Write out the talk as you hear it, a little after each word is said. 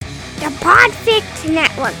Podfix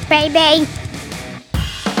Network, baby.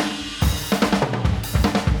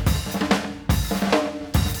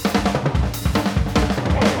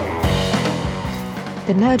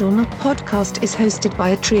 The NoN podcast is hosted by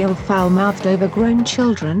a trio of foul-mouthed, overgrown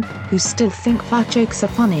children who still think fat jokes are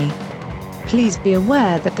funny. Please be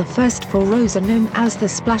aware that the first 4 rows are known as the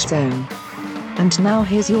Splash Zone. And now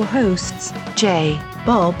here's your hosts, Jay,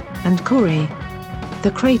 Bob, and Corey.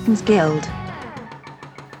 The Creighton's Guild.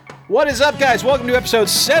 What is up, guys? Welcome to episode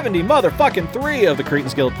 70 motherfucking 3 of the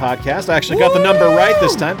Creighton's Guild podcast. I actually got the number right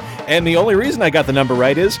this time, and the only reason I got the number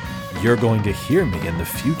right is you're going to hear me in the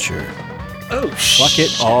future. Oh, fuck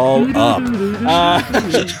it all up.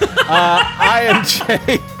 I am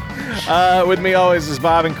Jay. With me always is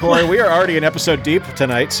Bob and Corey. We are already an episode deep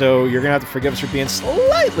tonight, so you're gonna have to forgive us for being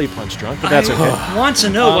slightly punch drunk, but that's okay. I want to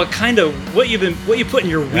know what you put in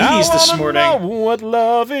your Wheaties this morning. I know what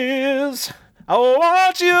love is. I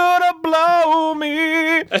want you to blow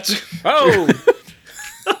me.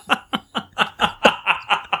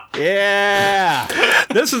 Yeah.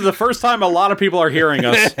 This is the first time a lot of people are hearing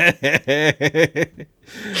us.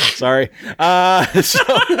 Sorry.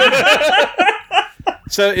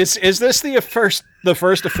 So is this the first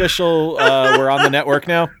official we're on the network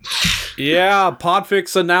now? Yeah,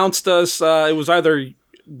 Podfix announced us. It was either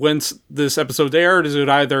when this episode aired, is it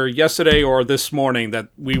either yesterday or this morning that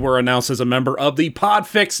we were announced as a member of the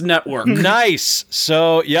Podfix network. Nice.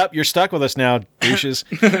 So, yep, you're stuck with us now, douches.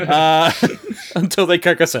 Until they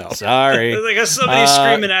kick us out. Sorry. They got somebody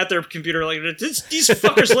screaming at their computer like, these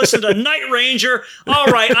fuckers listen to Night Ranger. All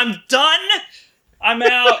right, I'm done. I'm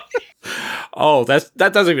out. Oh, that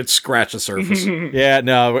doesn't even scratch the surface. Yeah,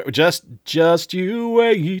 no, just you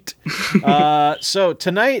wait. So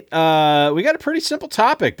tonight, we got a pretty simple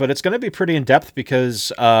topic, but it's going to be pretty in-depth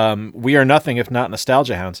because we are nothing if not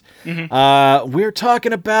nostalgia hounds. We're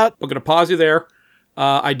talking about... We're going to pause you there.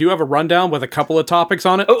 I do have a rundown with a couple of topics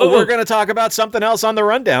on it. We're going to talk about something else on the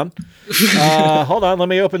rundown. Hold on, let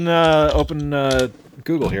me open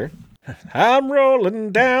Google here. I'm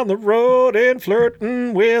rolling down the road and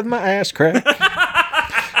flirting with my ass crack.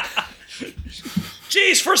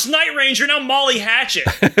 Jeez, first Night Ranger, now Molly Hatchet.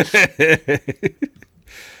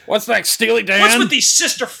 What's next, Steely Dan? What's with these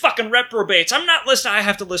sister fucking reprobates? I'm not listening. I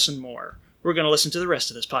have to listen more. We're going to listen to the rest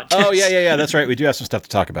of this podcast. Oh, yeah. That's right. We do have some stuff to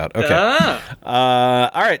talk about. Okay. All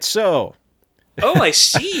right, so... Oh, I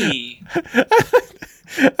see.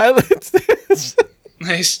 I looked this.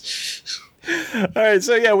 Nice. All right,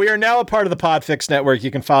 so yeah, we are now a part of the Podfix network. You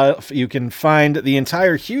can find the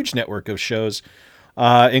entire huge network of shows,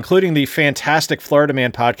 including the fantastic Florida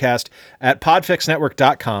Man podcast at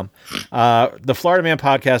podfixnetwork.com. The Florida Man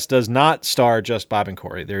podcast does not star just Bob and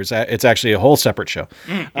Corey. It's actually a whole separate show.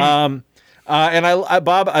 And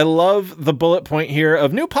Bob, I love the bullet point here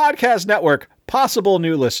of new podcast network. Possible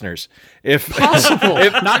new listeners. If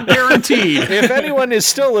not guaranteed. If anyone is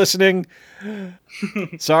still listening,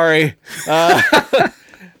 sorry.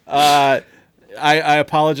 I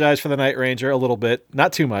apologize for the Night Ranger a little bit,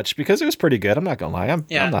 not too much, because it was pretty good. I'm not gonna lie, I'm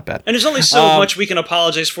not bad. And there's only so much we can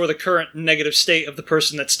apologize for the current negative state of the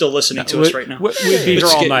person that's still listening to us right now. We'd be here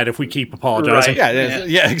all night if we keep apologizing. Right.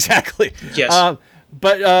 Yeah, exactly. Yes.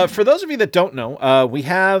 But for those of you that don't know, we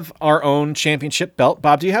have our own championship belt.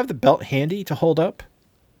 Bob, do you have the belt handy to hold up?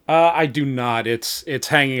 I do not. It's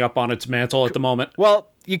hanging up on its mantle at the moment. Well,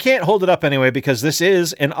 you can't hold it up anyway because this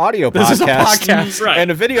is an audio podcast. This is a podcast. Right.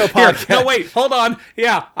 And a video podcast. Here, no, wait, hold on.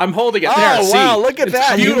 Yeah, I'm holding it. Oh, there, see. wow, look at it's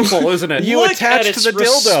that. Beautiful, isn't it? You Look attached at to the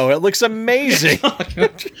its dildo. It looks amazing.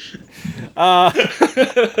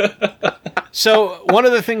 So one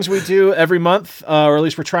of the things we do every month, or at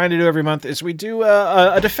least we're trying to do every month, is we do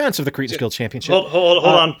a defense of the Creighton's Guild Championship. Hold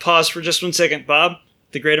on. Pause for just 1 second. Bob,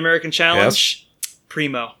 the Great American Challenge,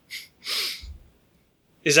 Primo.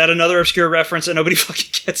 Is that another obscure reference that nobody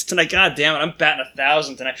fucking gets tonight? God damn it, I'm batting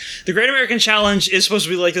 1,000 tonight. The Great American Challenge is supposed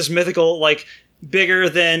to be like this mythical, like, bigger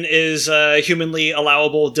than is humanly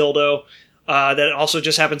allowable dildo that also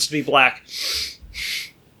just happens to be black.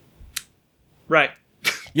 Right.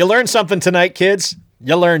 You learned something tonight, kids.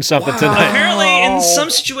 You learned something tonight. Apparently, in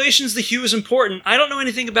some situations, the hue is important. I don't know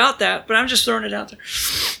anything about that, but I'm just throwing it out there.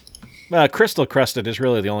 Crystal crusted is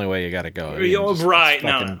really the only way you got to go. Right.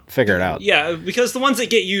 Figure it out. Yeah, because the ones that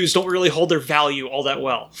get used don't really hold their value all that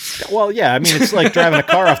well. Well, yeah. I mean, it's like driving a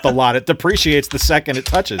car off the lot. It depreciates the second it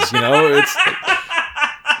touches, you know?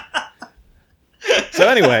 So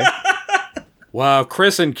anyway. Wow,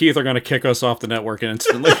 Chris and Keith are going to kick us off the network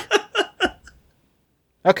instantly.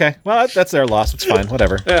 Okay, well, that's their loss. It's fine.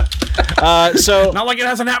 Whatever. Yeah. So Not like it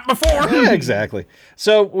hasn't happened before. yeah, exactly.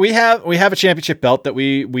 So we have a championship belt that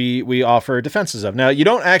we offer defenses of. Now you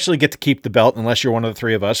don't actually get to keep the belt unless you're one of the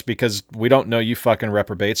three of us, because we don't know you fucking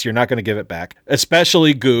reprobates. You're not going to give it back,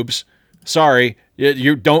 especially Goobs. Sorry,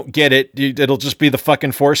 you don't get it. It'll just be the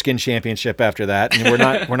fucking foreskin championship after that, and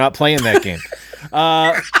we're not playing that game.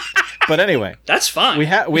 But anyway, That's fine. we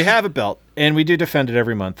have a belt, and we do defend it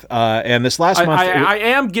every month. And this last month, I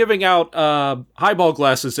am giving out highball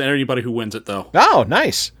glasses to anybody who wins it, though. oh,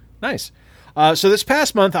 nice. So this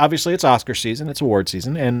past month, obviously, it's Oscar season, it's award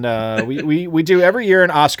season, and we do every year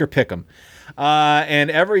an Oscar pick'em.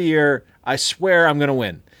 And every year, I swear I'm going to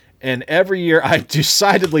win. And every year, I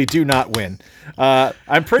decidedly do not win.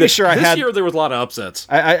 I'm pretty sure This year, there was a lot of upsets.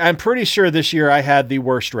 I'm pretty sure this year I had the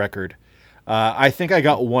worst record. I think I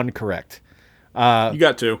got one correct. You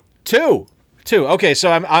got two. Two. Okay,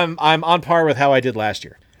 so I'm on par with how I did last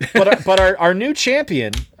year. But our new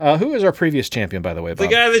champion, who is our previous champion, by the way, Bob? the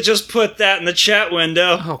guy that just put that in the chat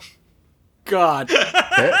window. Oh, God.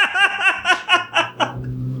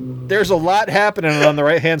 There's a lot happening on the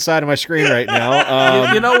right-hand side of my screen right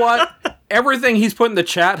now. You know what? Everything he's put in the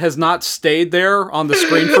chat has not stayed there on the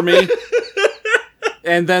screen for me.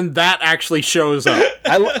 And then that actually shows up.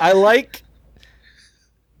 I like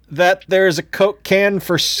that there's a Coke can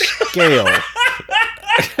for scale.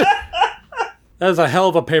 That is a hell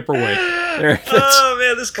of a paperweight. Oh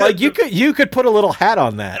man, this Like you could put a little hat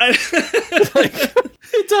on that.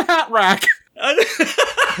 It's a hat rack. God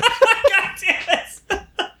damn it.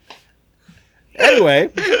 Anyway,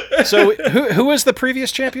 so who was the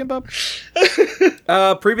previous champion, Bob?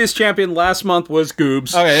 Previous champion last month was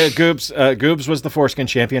Goobs. Okay, Goobs was the foreskin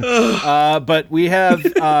champion. But we have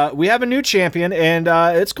a new champion, and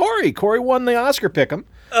it's Corey. Corey won the Oscar pick'em.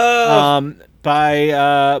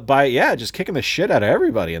 By just kicking the shit out of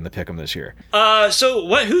everybody in the pick'em this year. So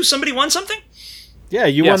what? Somebody won something? Yeah,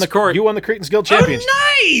 you Yes, won the Corey. You won the Cretans Guild Championship.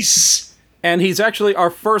 Oh, nice. And he's actually our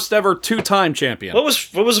first ever two-time champion. What was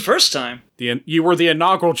the first time? You were the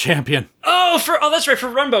inaugural champion. Oh, that's right, for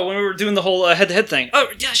Rumbo when we were doing the whole head-to-head thing. Oh,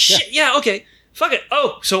 yeah, shit, yeah, okay. Fuck it.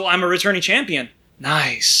 Oh, so I'm a returning champion.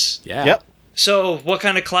 Nice. Yeah. Yep. So what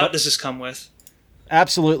kind of clout does this come with?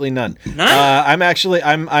 Absolutely none. None?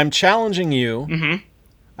 I'm challenging you. Mm-hmm.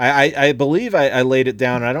 I believe I laid it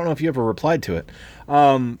down, and I don't know if you ever replied to it.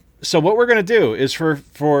 So what we're gonna do is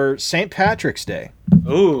for St. Patrick's Day.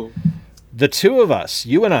 Ooh. The two of us,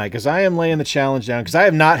 you and I, because I am laying the challenge down, because I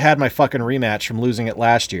have not had my fucking rematch from losing it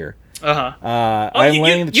last year. Uh-huh. I'm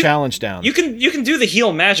laying the challenge down. You can do the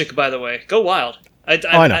heel magic, by the way. Go wild. I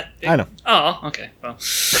know. I know. Oh, okay. Well.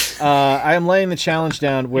 I am laying the challenge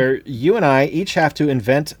down where you and I each have to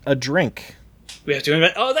invent a drink. We have to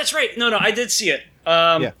invent... Oh, that's right. No, I did see it.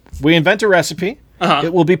 Yeah. We invent a recipe. Uh-huh.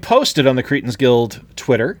 It will be posted on the Cretans Guild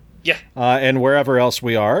Twitter. Yeah. And wherever else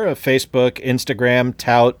we are. Facebook, Instagram,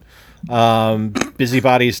 Tout,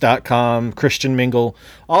 busybodies.com, Christian Mingle,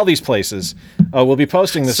 all these places. We'll be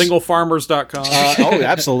posting this. Singlefarmers.com. Oh,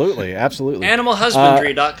 absolutely. Absolutely.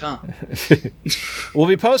 Animalhusbandry.com. We'll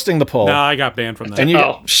be posting the poll. No, I got banned from that. And you,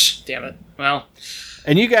 Damn it. Well...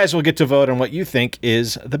 And you guys will get to vote on what you think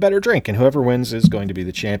is the better drink, and whoever wins is going to be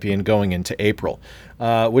the champion going into April.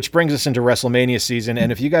 Which brings us into WrestleMania season,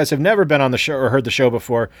 and if you guys have never been on the show or heard the show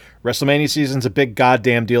before, WrestleMania season's a big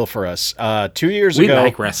goddamn deal for us. 2 years ago... We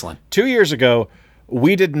like wrestling. 2 years ago,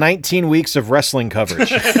 we did 19 weeks of wrestling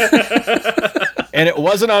coverage. And it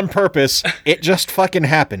wasn't on purpose, it just fucking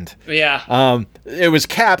happened. Yeah. It was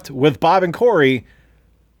capped with Bob and Corey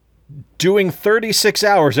doing 36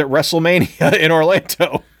 hours at WrestleMania in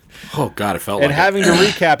Orlando. Oh, God, it felt and like having to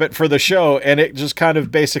recap it for the show, and it just kind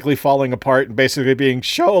of basically falling apart and basically being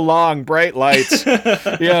show long, bright lights.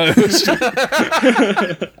 But yeah,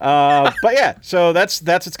 so that's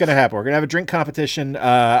what's going to happen. We're going to have a drink competition.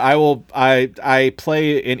 I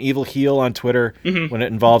play an evil heel on Twitter when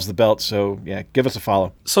it involves the belt, so yeah, give us a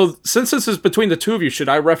follow. So since this is between the two of you, should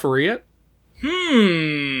I referee it?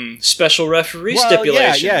 Special referee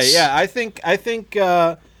stipulations. Yeah. I think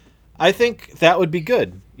that would be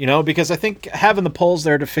good. Because I think having the polls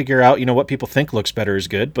there to figure out, what people think looks better is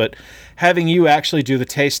good, but having you actually do the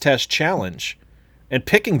taste test challenge and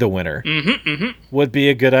picking the winner would be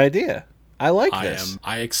a good idea. I like this.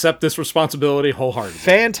 I accept this responsibility wholeheartedly.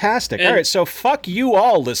 Fantastic. All right, so fuck you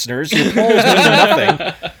all, listeners. Your polls mean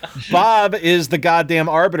nothing. Bob is the goddamn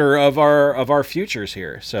arbiter of our futures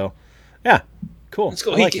here. So, yeah, cool. Let's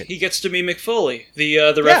go. I like He gets to be McFoley,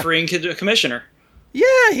 the refereeing commissioner.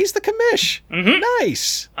 Yeah, he's the commish.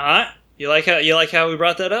 Nice. You like how we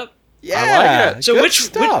brought that up? Yeah. I like it. So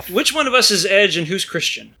Good which one of us is Edge and who's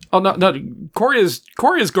Christian? Oh no, Corey is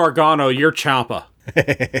Gargano. You're Ciampa.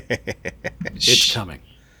 It's coming.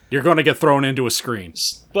 You're going to get thrown into a screen.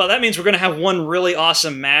 Well, that means we're going to have one really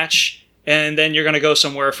awesome match, and then you're going to go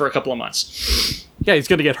somewhere for a couple of months. Yeah, he's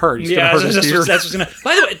going to get hurt. He's going to hurt his that's beard. what's going to...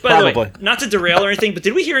 By the way, not to derail or anything, but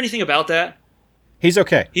did we hear anything about that? He's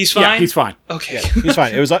okay. He's fine? Yeah, he's fine. Okay. Yeah, he's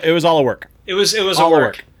fine. It was all a work. It was all a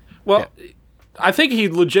work. Well, I think he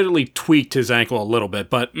legitimately tweaked his ankle a little bit,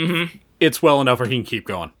 but it's well enough where he can keep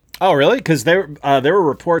going. Oh, really? Because there were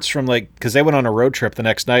reports from, because they went on a road trip the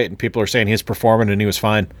next night, and people are saying he's performing and he was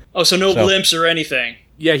fine. Oh, so no limps or anything.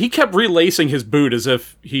 Yeah, he kept relacing his boot as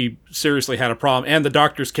if he seriously had a problem, and the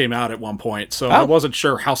doctors came out at one point, so I wasn't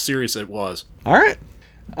sure how serious it was. All right.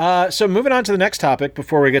 So moving on to the next topic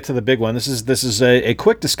before we get to the big one. This is a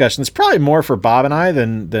quick discussion. It's probably more for Bob and I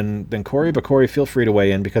than Corey, but Corey, feel free to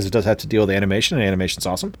weigh in because it does have to deal with animation, and animation's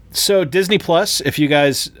awesome. So Disney Plus, if you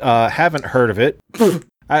guys haven't heard of it,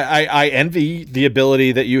 I envy the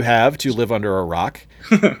ability that you have to live under a rock.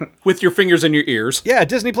 With your fingers in your ears. Yeah,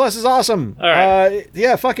 Disney Plus is awesome. All right.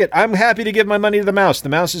 Yeah, fuck it. I'm happy to give my money to the mouse. The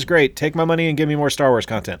mouse is great. Take my money and give me more Star Wars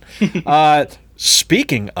content.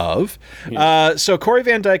 Speaking of, so Corey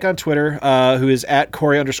Van Dyke on Twitter, who is at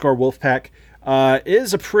Corey_Wolfpack,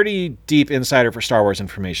 is a pretty deep insider for Star Wars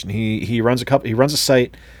information. He runs a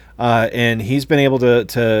site, and he's been able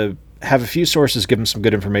to have a few sources give him some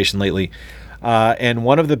good information lately. And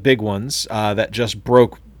one of the big ones that just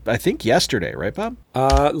broke, I think yesterday, right, Bob?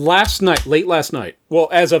 Late last night. Well,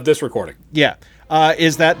 as of this recording. Yeah.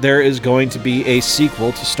 Is that there is going to be a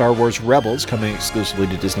sequel to Star Wars Rebels coming exclusively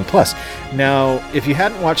to Disney+. Now, if you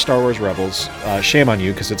hadn't watched Star Wars Rebels, shame on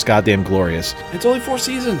you, because it's goddamn glorious. It's only 4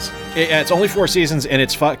 seasons. It's only 4 seasons, and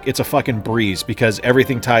it's a fucking breeze, because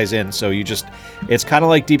everything ties in, so it's kind of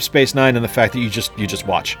like Deep Space Nine in the fact that you just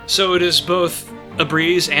watch. So it is both a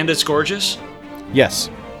breeze and it's gorgeous? Yes.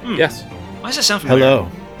 Yes. Why does that sound familiar? Hello.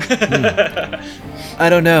 I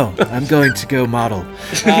don't know. I'm going to go model.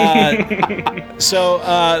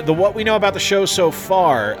 So what we know about the show so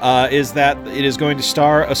far is that it is going to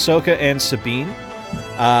star Ahsoka and Sabine,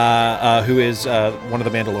 who is one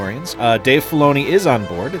of the Mandalorians. Dave Filoni is on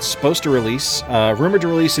board. It's supposed to release, rumored to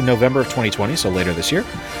release in November of 2020, so later this year.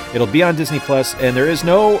 It'll be on Disney+, and there is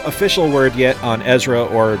no official word yet on Ezra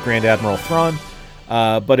or Grand Admiral Thrawn.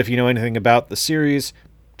 But if you know anything about the series,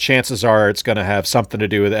 chances are it's going to have something to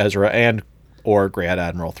do with Ezra and or Grand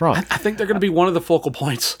Admiral Thrawn. I think they're going to be one of the focal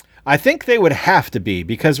points. I think they would have to be,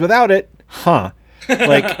 because without it,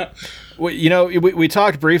 we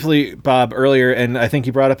talked briefly, Bob, earlier, and I think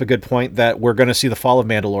you brought up a good point that we're going to see the fall of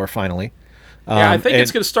Mandalore finally. I think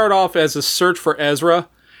it's going to start off as a search for Ezra,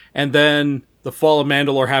 and then the fall of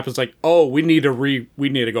Mandalore happens like, oh, we need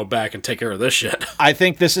to go back and take care of this shit. I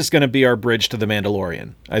think this is going to be our bridge to the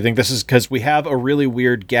Mandalorian. I think this is because we have a really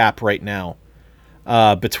weird gap right now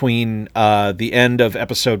between the end of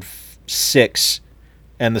episode 6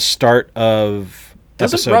 and the start of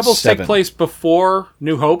Doesn't episode Rebels 7. take place before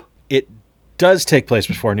New Hope? It does take place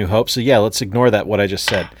before New Hope, so yeah, let's ignore what I just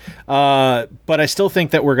said. But I still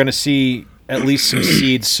think that we're going to see at least some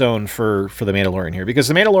seeds sown for the Mandalorian here, because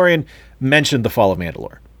the Mandalorian mentioned the fall of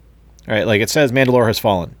Mandalore. All right, like it says Mandalore has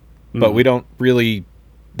fallen, but we don't really...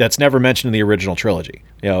 That's never mentioned in the original trilogy.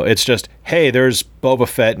 It's just, hey, there's Boba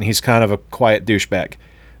Fett, and he's kind of a quiet douchebag.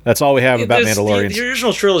 That's all we have about Mandalorians. The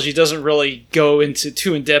original trilogy doesn't really go into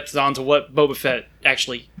too in depth onto what Boba Fett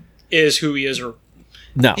actually is, who he is, or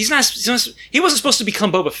no, he wasn't supposed to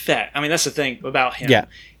become Boba Fett. I mean, that's the thing about him. Yeah,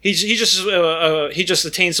 he just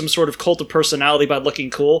attained some sort of cult of personality by looking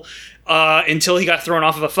cool until he got thrown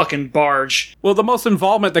off of a fucking barge. Well, the most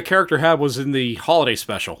involvement the character had was in the holiday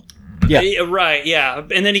special. Yeah. Right, yeah.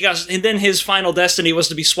 And then his final destiny was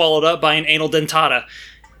to be swallowed up by an anal dentata.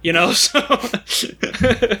 So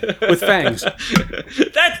with fangs.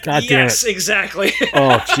 Yes, exactly.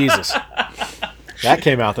 Oh, Jesus. That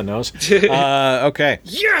came out the nose. Okay.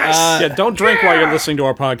 Yes! Yeah, don't drink while you're listening to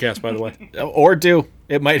our podcast, by the way. Or do.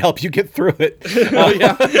 It might help you get through it.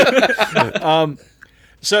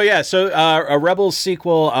 So a Rebels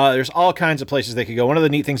sequel, there's all kinds of places they could go. One of the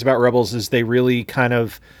neat things about Rebels is they really kind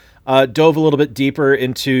of dove a little bit deeper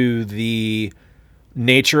into the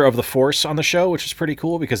nature of the Force on the show, which is pretty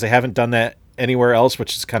cool because they haven't done that anywhere else,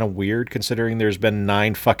 which is kind of weird considering there's been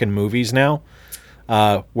 9 fucking movies now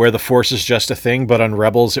where the Force is just a thing, but on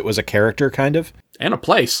Rebels it was a character kind of. And a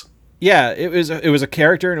place. Yeah, it was a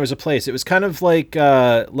character and it was a place. It was kind of like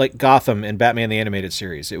Gotham in Batman the Animated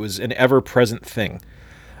Series. It was an ever-present thing.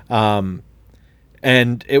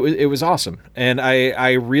 And it was awesome. And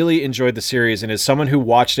I really enjoyed the series. And as someone who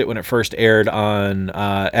watched it when it first aired on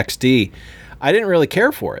XD, I didn't really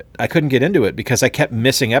care for it. I couldn't get into it because I kept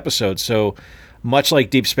missing episodes. So much like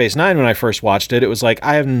Deep Space Nine when I first watched it, it was like,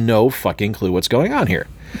 I have no fucking clue what's going on here.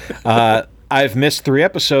 I've missed 3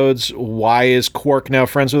 episodes. Why is Quark now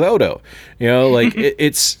friends with Odo? You know, like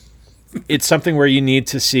it's something where you need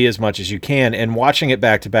to see as much as you can, and watching it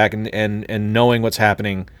back to back and knowing what's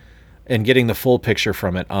happening and getting the full picture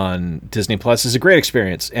from it on Disney Plus is a great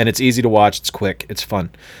experience, and it's easy to watch. It's quick. It's fun.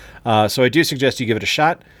 So I do suggest you give it a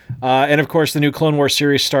shot. And of course, the new Clone Wars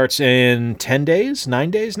series starts in 9 days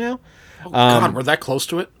now. Oh, God, we're that close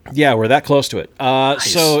to it? Yeah, we're that close to it.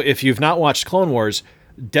 Nice. So if you've not watched Clone Wars,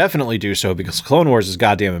 definitely do so, because Clone Wars is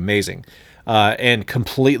goddamn amazing, and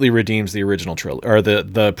completely redeems the original or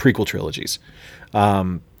the prequel trilogies.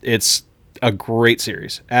 It's a great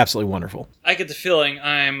series, absolutely wonderful. I get the feeling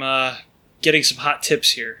I'm getting some hot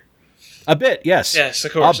tips here. A bit, yes. Yes,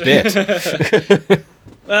 of course. A bit.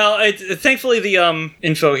 Well, thankfully the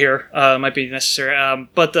info here might be necessary,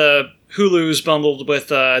 but the Hulu's bundled with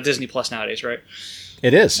Disney Plus nowadays, right?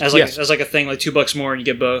 It is. As like a thing, like $2 more and you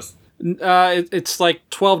get both. It's like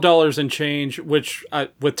 $12 and change, which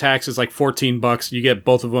with tax is like $14. You get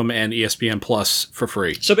both of them and ESPN Plus for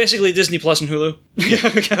free. So basically Disney Plus and Hulu.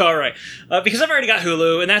 Okay, all right. Because I've already got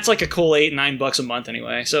Hulu, and that's like a cool $8-9 a month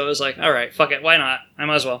anyway. So it was like, all right, fuck it, why not? I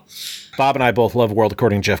might as well. Bob and I both love World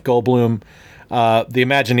According to Jeff Goldblum. The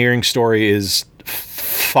Imagineering story is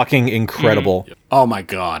fucking incredible. Oh my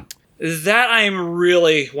God. That I'm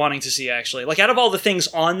really wanting to see, actually. Like, out of all the things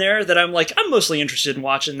on there that I'm mostly interested in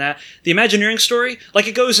watching that. The Imagineering story, like,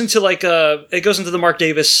 it goes into the Mark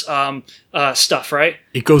Davis stuff, right?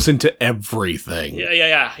 It goes into everything.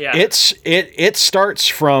 Yeah. It starts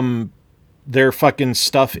from their fucking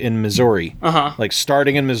stuff in Missouri. Like,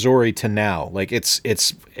 starting in Missouri to now. Like, it's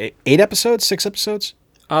 8 episodes, 6 episodes?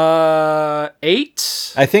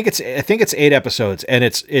 8? I think it's 8 episodes, and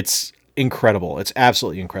it's incredible. It's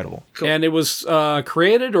absolutely incredible. Cool. And it was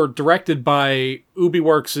created or directed by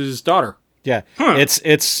UbiWorks' daughter. Yeah. Huh.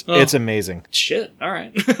 It's amazing. Shit. All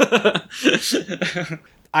right.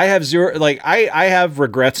 I have I have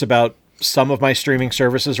regrets about some of my streaming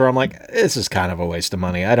services where I'm like, this is kind of a waste of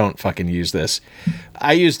money. I don't fucking use this.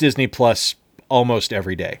 I use Disney Plus almost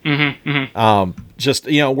every day. Just,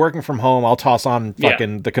 working from home, I'll toss on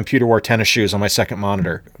fucking the computer wore tennis shoes on my second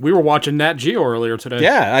monitor. We were watching Nat Geo earlier today.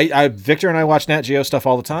 Yeah, Victor and I watch Nat Geo stuff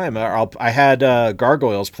all the time. I had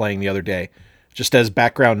Gargoyles playing the other day, just as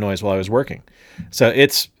background noise while I was working. So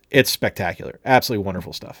it's spectacular. Absolutely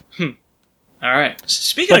wonderful stuff. All right.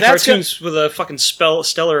 Speaking of cartoons with a fucking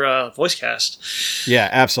stellar voice cast. Yeah,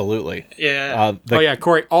 absolutely. Yeah.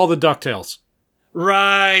 Corey, all the DuckTales.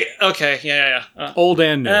 Right. Okay. Yeah. Old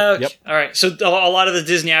and new. Yep. All right. So a lot of the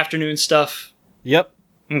Disney afternoon stuff. Yep.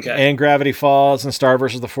 Okay. And Gravity Falls and Star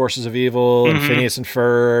vs. the Forces of Evil and Phineas and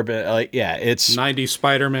Ferb. It's 90s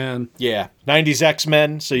Spider-Man. Yeah. 90s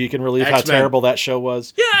X-Men. So you can relieve X-Men. how terrible that show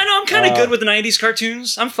was. Yeah, I know. I'm kind of good with the 90s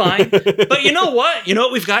cartoons. I'm fine. But you know what? You know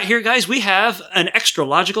what we've got here, guys? We have an extra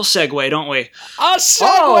logical segue, don't we? A segue!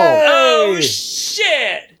 Oh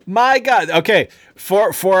shit! My God. Okay.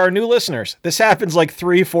 For our new listeners, this happens like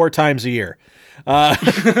 3-4 times a year, where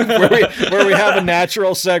we have a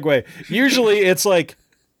natural segue. Usually it's like,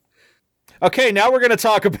 okay, now we're going to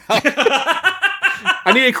talk about...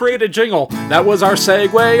 I need to create a jingle. That was our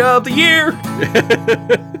segue of the year.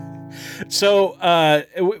 So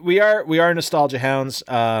we are nostalgia hounds.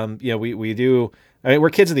 We do... I mean,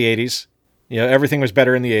 we're kids of the 80s. Everything was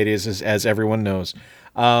better in the 80s, as everyone knows.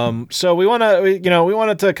 So we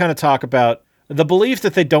wanted to kind of talk about the belief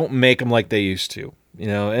that they don't make them like they used to,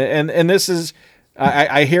 and this is,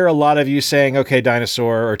 I hear a lot of you saying, okay,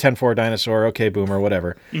 dinosaur, or 10-4 dinosaur, okay, boomer,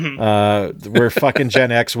 whatever. We're fucking Gen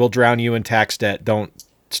X, we'll drown you in tax debt, don't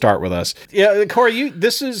start with us. Yeah, Corey,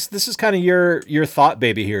 this is kind of your thought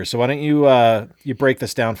baby here, so why don't you break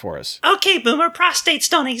this down for us? Okay, boomer, prostates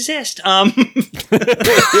don't exist.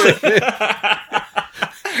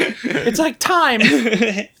 It's like time.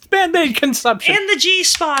 Band-aid consumption. And the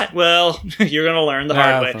G-spot. Well, you're going to learn the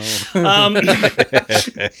hard way. It's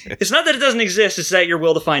not that it doesn't exist, it's that your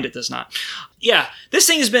will to find it does not. Yeah, this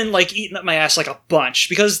thing has been eating up my ass like a bunch,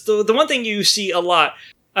 because the one thing you see a lot,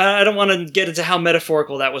 I don't want to get into how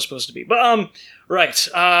metaphorical that was supposed to be, but, right.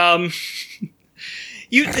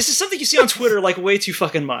 This is something you see on Twitter way too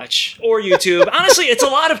fucking much, or YouTube. Honestly, it's a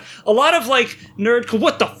lot of nerd.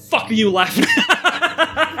 What the fuck are you laughing at?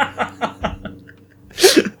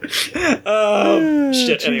 Oh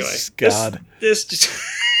shit! Anyway, God, this just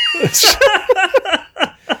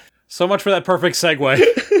so much for that perfect segue.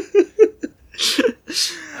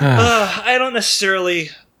 I don't necessarily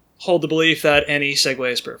hold the belief that any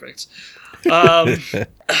segue is perfect.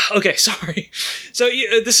 Okay, sorry. So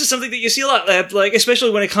this is something that you see a lot, like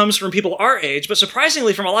especially when it comes from people our age, but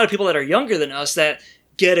surprisingly from a lot of people that are younger than us that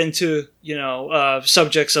get into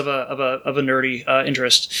subjects of a nerdy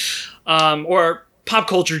interest, or pop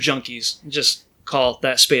culture junkies. Just call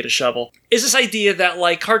that spade a shovel. Is this idea that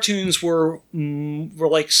like cartoons were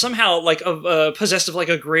like somehow like possessed of like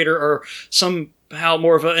a greater or somehow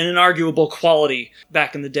more of an inarguable quality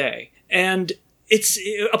back in the day, and it's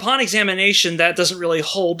upon examination that doesn't really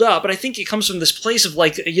hold up. But I think it comes from this place of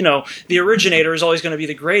like, the originator is always going to be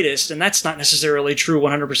the greatest. And that's not necessarily true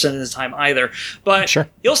 100% of the time either. But Sure.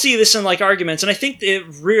 You'll see this in like arguments. And I think it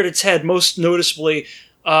reared its head most noticeably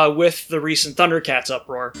with the recent Thundercats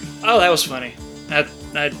uproar. Oh, that was funny.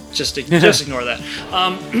 I just ignore that.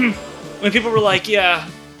 When people were like, yeah,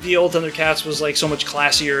 the old Thundercats was like so much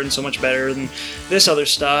classier and so much better than this other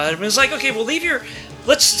stuff. And it's like, okay, well,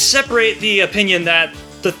 let's separate the opinion that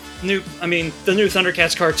the new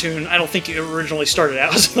Thundercats cartoon, I don't think it originally started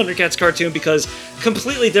out as a Thundercats cartoon, because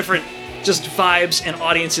completely different just vibes and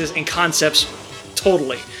audiences and concepts,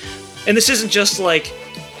 totally. And this isn't just like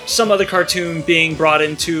some other cartoon being brought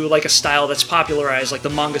into like a style that's popularized, like the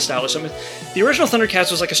manga style or something. The original Thundercats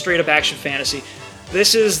was like a straight up action fantasy.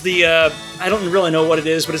 This is the, I don't really know what it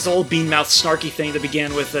is, but it's the whole bean-mouthed snarky thing that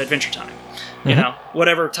began with Adventure Time. Mm-hmm.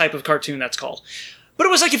 Whatever type of cartoon that's called. But it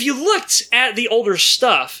was like, if you looked at the older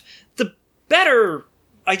stuff, the better,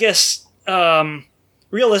 I guess,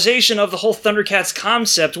 realization of the whole Thundercats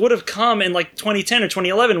concept would have come in like 2010 or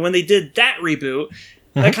 2011 when they did that reboot.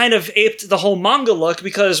 Mm-hmm. That kind of aped the whole manga look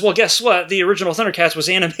because, well, guess what? The original Thundercats was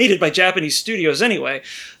animated by Japanese studios anyway.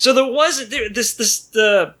 So there wasn't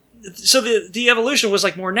the evolution was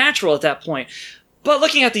like more natural at that point. But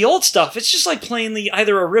looking at the old stuff, it's just like plainly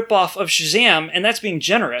either a ripoff of Shazam, and that's being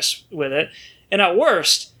generous with it, and at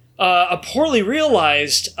worst, a poorly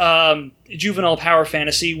realized juvenile power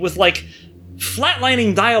fantasy with like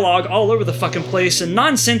flatlining dialogue all over the fucking place and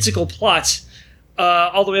nonsensical plots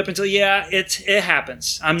all the way up until, it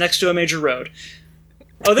happens. I'm next to a major road.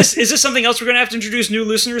 Oh, is this something else we're going to have to introduce new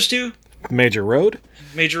listeners to? Major road?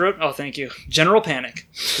 Major road? Oh, thank you. General Panic.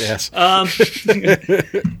 Yes.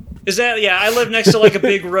 Is that, I live next to like a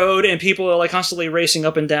big road and people are like constantly racing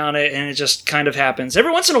up and down it, and it just kind of happens.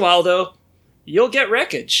 Every once in a while, though, you'll get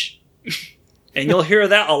wreckage. And you'll hear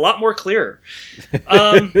that a lot more clearer.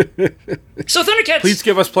 So Thundercats... Please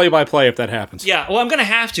give us play-by-play if that happens. Yeah, well, I'm going to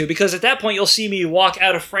have to, because at that point you'll see me walk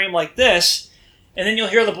out of frame like this, and then you'll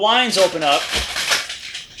hear the blinds open up,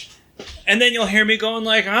 and then you'll hear me going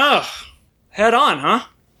like, oh, head on, huh?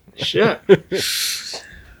 Shit.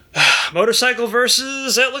 Motorcycle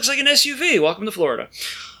versus, that looks like an SUV. Welcome to Florida.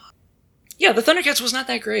 Yeah, the Thundercats was not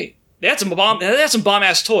that great. They had some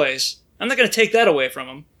bomb-ass toys. I'm not going to take that away from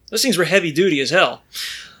them. Those things were heavy-duty as hell.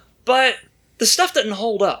 But the stuff doesn't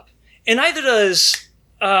hold up. And neither does,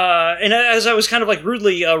 and as I was kind of like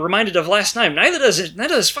rudely reminded of last time, neither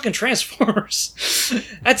does fucking Transformers.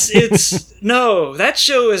 No, that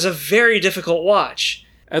show is a very difficult watch.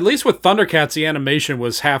 At least with Thundercats, the animation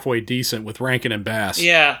was halfway decent with Rankin and Bass.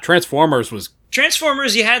 Yeah. Transformers,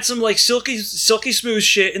 you had some like silky smooth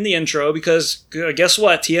shit in the intro because guess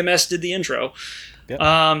what? TMS did the intro. Yep.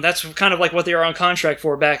 That's kind of like what they were on contract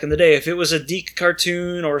for back in the day. If it was a DiC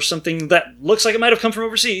cartoon or something that looks like it might have come from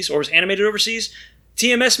overseas or was animated overseas,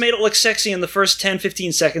 TMS made it look sexy in the first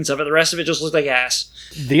 10-15 seconds of it. The rest of it just looked like ass.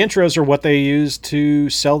 The intros are what they used to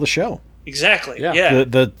sell the show. Exactly. Yeah.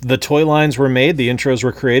 The toy lines were made. The intros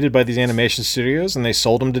were created by these animation studios, and they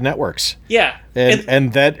sold them to networks. Yeah.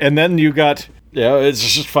 And then you got.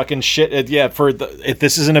 It's just fucking shit. If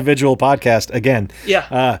this is an individual podcast again.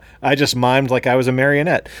 Yeah. I just mimed like I was a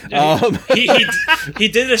marionette. He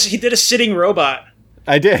did a sitting robot.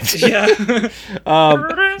 I did. Yeah.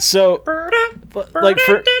 So, like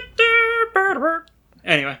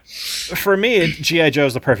anyway, for me, G.I. Joe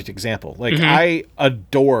is the perfect example. Like I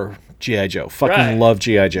adore G.I. Joe. Fucking love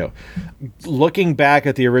G.I. Joe. Looking back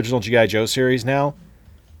at the original G.I. Joe series now,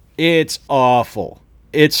 it's awful.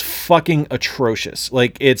 It's fucking atrocious.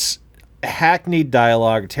 Like, it's hackneyed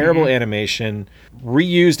dialogue, terrible animation,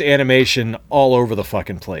 reused animation all over the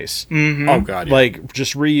fucking place. Mm-hmm. Oh, God, yeah. Like,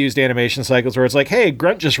 just reused animation cycles where it's like, hey,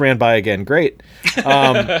 Grunt just ran by again. Great.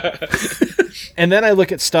 And then I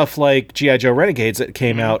look at stuff like G.I. Joe Renegades that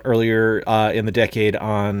came out earlier in the decade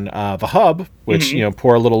on the Hub, which,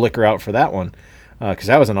 pour a little liquor out for that one, because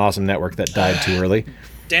that was an awesome network that died too early.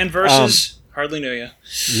 Dan versus... Hardly knew you.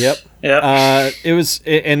 Yep. It was,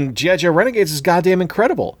 and G.I. Joe Renegades is goddamn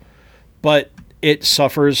incredible, but it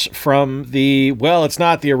suffers from it's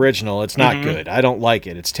not the original. It's not good. I don't like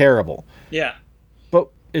it. It's terrible. Yeah. But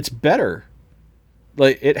it's better.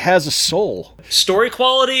 Like, it has a soul. Story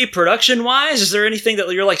quality, production wise, is there anything that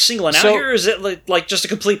you're like singling out here, or is it like just a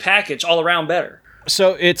complete package all around better?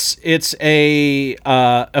 So it's a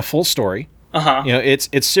full story. You know,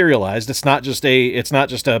 it's serialized. It's not just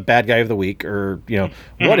a bad guy of the week, or, you know,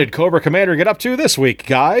 what did Cobra Commander get up to this week,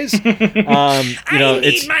 guys? You know, I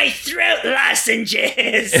need my throat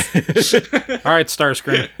lozenges. All right,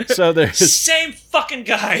 Starscream. So there's Same fucking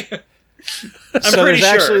guy. so there's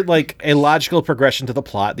actually like a logical progression to the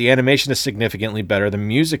plot. The animation is significantly better. The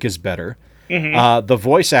music is better. The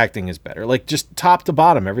voice acting is better. Like, just top to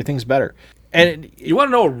bottom, everything's better. And You want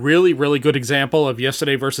to know a really, really good example of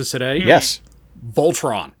yesterday versus today? yes,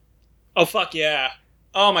 Voltron. Oh, fuck yeah.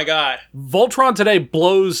 Oh, my God. Voltron today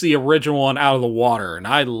blows the original one out of the water, and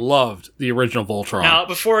I loved the original Voltron. Now,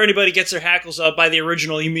 before anybody gets their hackles up, by the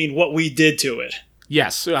original, you mean what we did to it.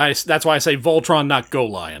 Yes, that's why I say Voltron, not Go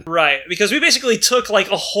Lion. Right, because we basically took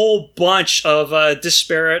like a whole bunch of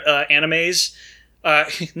disparate animes.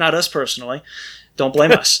 Not us personally. Don't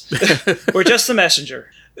blame us. We're just the messenger.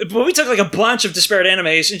 But we took like a bunch of disparate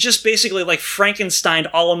animes and just basically like Frankensteined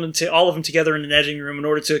all of them together in an editing room in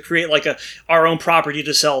order to create like our own property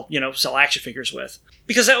to sell action figures with.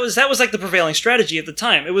 Because that was like the prevailing strategy at the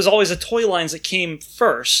time. It was always the toy lines that came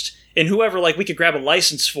first, and whoever like we could grab a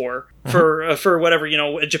license for whatever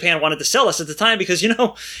Japan wanted to sell us at the time, because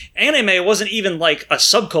anime wasn't even like a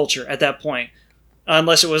subculture at that point,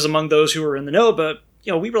 unless it was among those who were in the know. But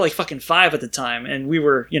we were like fucking 5 at the time, and we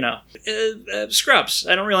were scrubs.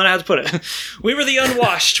 I don't really know how to put it. We were the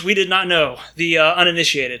unwashed. We did not know, the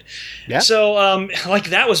uninitiated. Yeah. So like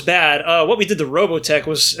that was bad. What we did to Robotech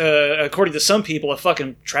was, according to some people, a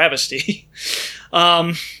fucking travesty.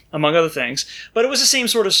 Among other things. But it was the same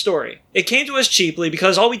sort of story. It came to us cheaply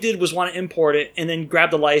because all we did was want to import it and then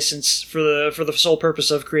grab the license for the sole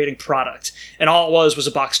purpose of creating product. And all it was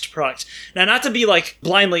a boxed product. Now, not to be like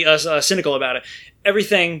blindly cynical about it,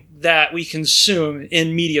 everything that we consume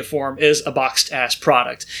in media form is a boxed ass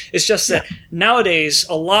product. It's just that nowadays,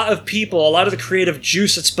 a lot of the creative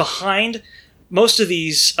juice that's behind most of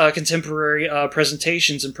these contemporary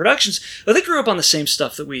presentations and productions, they grew up on the same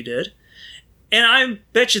stuff that we did. And I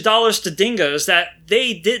bet you dollars to dingoes that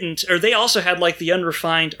they didn't, or they also had like the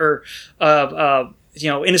unrefined or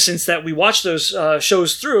innocence that we watched those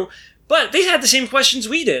shows through, but they had the same questions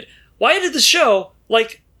we did. Why did the show,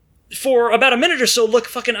 like, for about a minute or so, look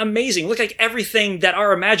fucking amazing? Look like everything that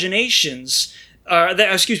our imaginations,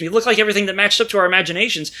 look like everything that matched up to our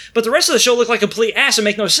imaginations, but the rest of the show looked like complete ass and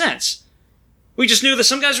make no sense. We just knew that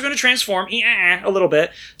some guys were going to transform a little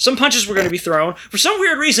bit. Some punches were going to be thrown. For some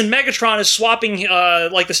weird reason, Megatron is swapping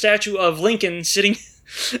like the statue of Lincoln sitting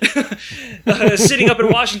sitting up in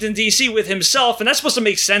Washington, D.C. with himself, and that's supposed to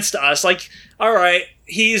make sense to us. Like, all right,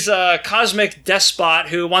 he's a cosmic despot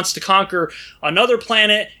who wants to conquer another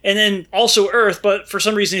planet and then also Earth, but for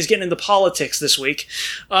some reason he's getting into politics this week.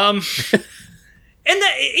 And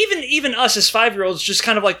that even us as 5-year-olds just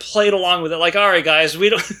kind of like played along with it. Like, all right, guys, we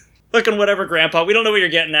don't... Looking whatever, Grandpa. We don't know what you're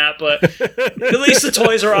getting at, but at least the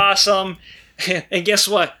toys are awesome. And guess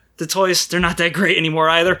what? The toys, they're not that great anymore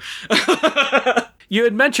either. You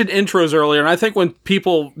had mentioned intros earlier, and I think when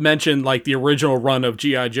people mention like the original run of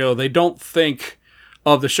G.I. Joe, they don't think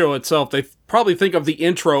of the show itself. They probably think of the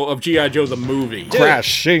intro of G.I. Joe the movie.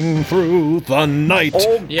 Crashing through the night.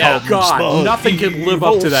 Oh, yeah. God, nothing can live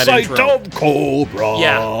up to that intro. Of Cobra.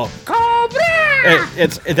 Yeah.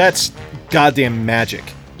 Cobra! That's goddamn magic.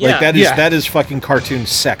 Yeah. Like, that is fucking cartoon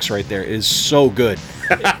sex right there. It is so good.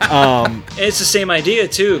 It's the same idea,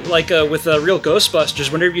 too. Like with Real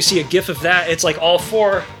Ghostbusters, whenever you see a gif of that, it's like all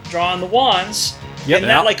 4 drawing the wands. Yep. And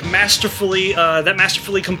that like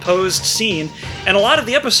masterfully composed scene. And a lot of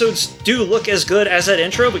the episodes do look as good as that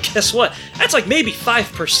intro, but guess what? That's like maybe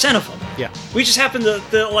 5% of them. Yeah. We just happened to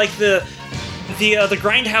the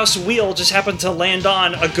grindhouse wheel just happened to land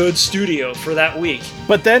on a good studio for that week.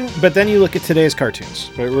 But then you look at today's cartoons.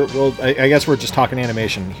 I guess we're just talking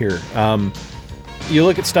animation here. You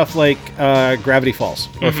look at stuff like Gravity Falls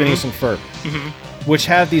or Phineas and Ferb, which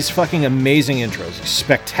have these fucking amazing intros,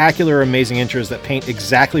 spectacular, amazing intros that paint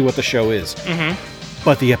exactly what the show is.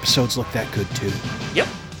 But the episodes look that good too. Yep.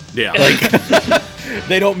 Yeah. Like,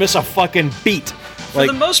 they don't miss a fucking beat. For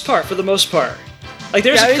the most part. Like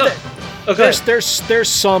there's there's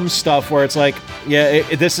some stuff where it's like,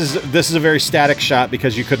 this is a very static shot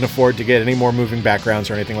because you couldn't afford to get any more moving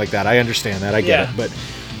backgrounds or anything like that. I understand that. I get it. But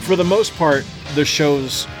for the most part, the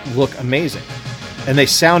shows look amazing and they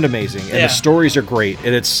sound amazing and the stories are great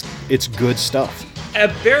and it's good stuff.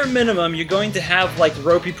 at bare minimum, you're going to have like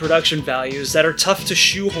ropey production values that are tough to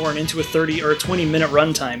shoehorn into a 30 or a 20-minute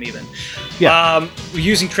runtime even. Yeah.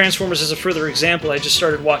 Using Transformers as a further example, I just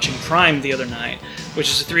started watching Prime the other night, which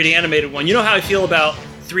is a 3D animated one. You know how I feel about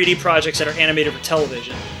 3D projects that are animated for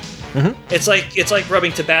television. Mm-hmm. It's like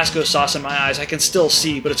rubbing Tabasco sauce in my eyes. I can still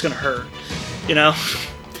see, but it's gonna hurt. You know,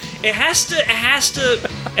 it has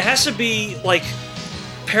to be like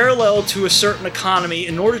parallel to a certain economy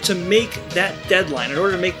in order to make that deadline, in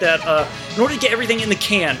order to make that, in order to get everything in the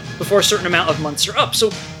can before a certain amount of months are up.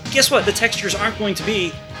 So guess what? The textures aren't going to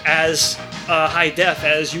be as high def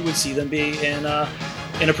as you would see them be in a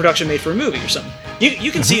production made for a movie or something.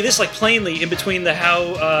 You can see this like plainly in between the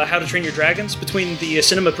How to Train Your Dragons, between the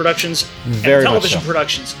cinema productions Very and television much so.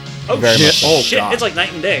 productions. Oh Very shit! much so. Oh, Shit! God. It's like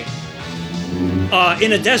night and day.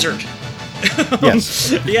 In a desert.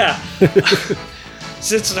 Yes. Yeah.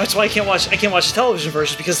 So that's why I can't watch the television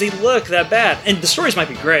versions, because they look that bad. And the stories might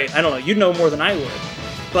be great. I don't know. You'd know more than I would.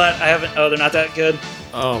 But I haven't. Oh, they're not that good.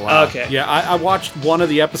 Oh, wow. Okay. Yeah, I watched one of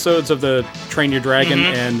the episodes of the Train Your Dragon,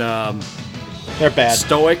 and They're bad.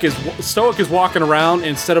 Stoic is walking around, and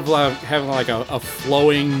instead of having like a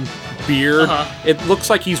flowing beard, it looks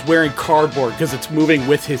like he's wearing cardboard because it's moving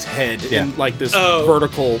with his head in like this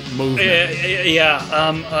vertical movement.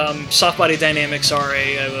 Soft body dynamics are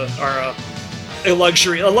a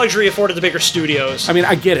luxury afforded to bigger studios. I mean,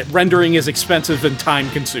 I get it. Rendering is expensive and time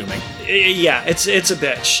consuming. Yeah, it's a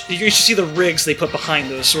bitch. You should see the rigs they put behind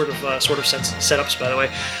those sort of setups, by the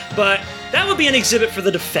way. But that would be an exhibit for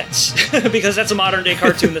the defense, because that's a modern day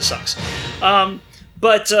cartoon that sucks.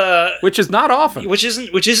 Which is not often. Which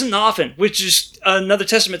isn't often. Which is another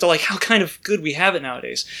testament to like how kind of good we have it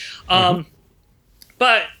nowadays.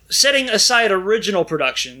 But setting aside original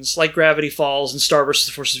productions like Gravity Falls and Star vs.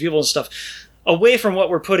 the Forces of Evil and stuff, away from what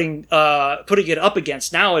we're putting it up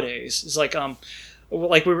against nowadays, is like I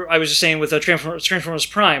was just saying with Transformers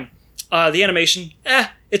Prime, the animation,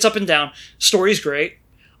 it's up and down. Story's great.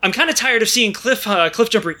 I'm kind of tired of seeing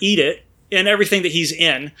Cliffjumper eat it in everything that he's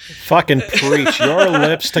in. Fucking preach. Your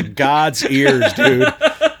lips to God's ears, dude. And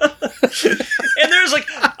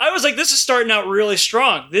I was like, this is starting out really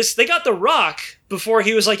strong. They got The Rock before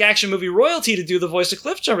he was like action movie royalty to do the voice of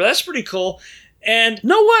Cliffjumper. That's pretty cool. And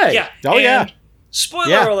no way. Yeah. Oh, yeah.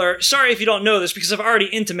 Spoiler alert. Sorry if you don't know this, because I've already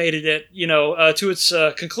intimated it, to its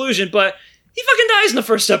conclusion, but he fucking dies in the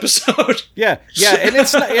first episode. Yeah, and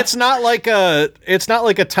it's not like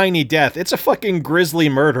a tiny death. It's a fucking grisly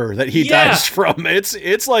murder that he dies from.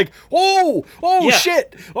 It's like,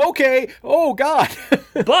 shit. Okay. Oh God.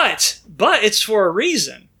 but it's for a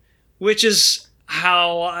reason, which is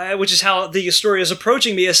how the story is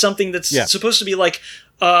approaching me as something that's supposed to be like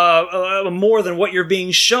more than what you're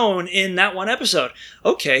being shown in that one episode.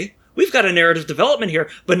 Okay, we've got a narrative development here,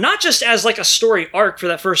 but not just as like a story arc for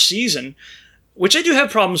that first season, which I do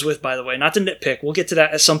have problems with, by the way, not to nitpick. We'll get to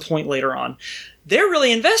that at some point later on. They're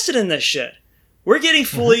really invested in this shit. We're getting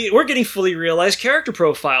fully realized character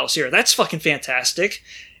profiles here. That's fucking fantastic.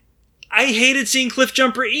 I hated seeing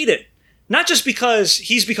Cliffjumper eat it. Not just because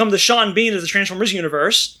he's become the Sean Bean of the Transformers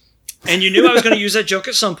universe, and you knew I was going to use that joke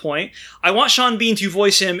at some point. I want Sean Bean to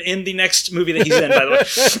voice him in the next movie that he's in, by the way.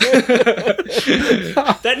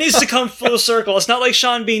 That needs to come full circle. It's not like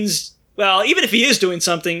Sean Bean's... Well, even if he is doing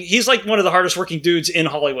something, he's like one of the hardest working dudes in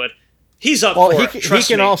Hollywood. He's up for it. Trust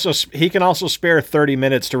me. He can also spare 30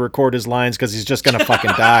 minutes to record his lines because he's just gonna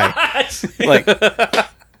fucking die. Like,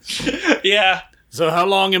 yeah. So how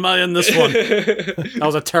long am I in this one? That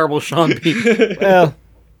was a terrible Sean Bean. Well,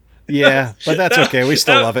 yeah, but that's okay. We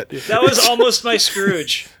still love it. That was almost my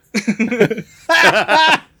Scrooge.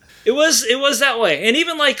 It was that way. And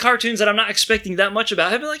even like cartoons that I'm not expecting that much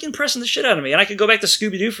about have been like impressing the shit out of me. And I could go back to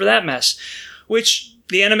Scooby-Doo for that mess, which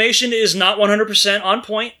the animation is not 100% on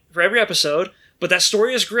point for every episode, but that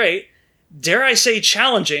story is great. Dare I say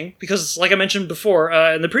challenging, because like I mentioned before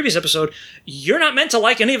in the previous episode, you're not meant to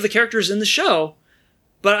like any of the characters in the show.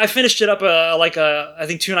 But I finished it up I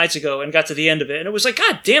think 2 nights ago and got to the end of it. And it was like,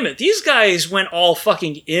 God damn it, these guys went all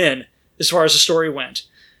fucking in as far as the story went.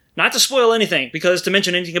 Not to spoil anything, because to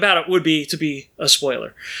mention anything about it would be to be a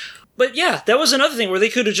spoiler. But yeah, that was another thing where they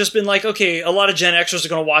could have just been like, okay, a lot of Gen Xers are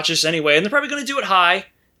going to watch this anyway, and they're probably going to do it high.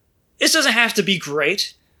 This doesn't have to be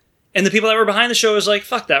great. And the people that were behind the show is like,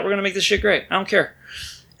 fuck that, we're going to make this shit great. I don't care.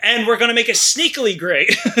 And we're going to make it sneakily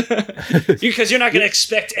great. Because you're not going to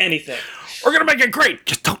expect anything. We're going to make it great.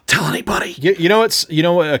 Just don't tell anybody. You know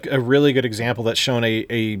a really good example that's shown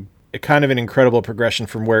a kind of an incredible progression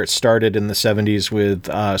from where it started in the 70s with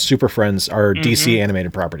Super Friends, are DC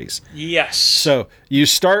animated properties. Yes. So you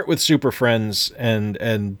start with Super Friends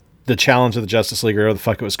and the Challenge of the Justice League, or whatever the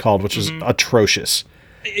fuck it was called, which is atrocious.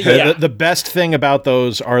 Yeah. The best thing about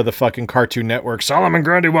those are the fucking Cartoon Network. Solomon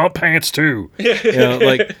Grundy won't pants too.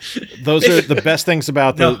 Like those are the best things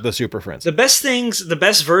about the Super Friends. The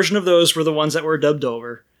best version of those were the ones that were dubbed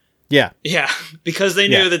over. Yeah, Yeah, because they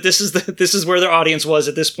knew that this is where their audience was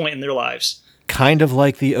at this point in their lives. kind of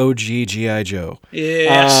like the OG G.I. Joe.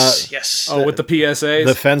 Yes. Oh, with the PSAs?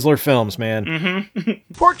 The Fensler films, man.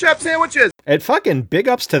 Pork chop sandwiches. And fucking big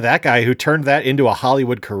ups to that guy who turned that into a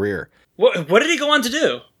Hollywood career. What did he go on to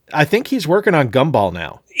do? I think he's working on Gumball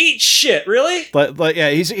now. Eat shit, really? But yeah,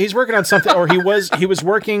 he's working on something, or he was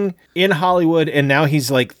working in Hollywood, and now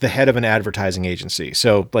he's like the head of an advertising agency.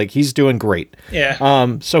 So like he's doing great.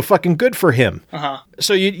 Yeah. So fucking good for him. Uh-huh.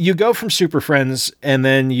 So you go from Super Friends, and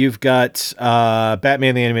then you've got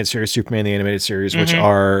Batman the Animated Series, Superman the Animated Series, which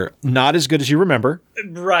are not as good as you remember.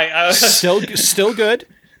 Right. Still good,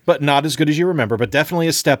 but not as good as you remember, but definitely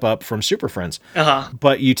a step up from Super Friends. Uh-huh.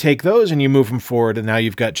 But you take those and you move them forward, and now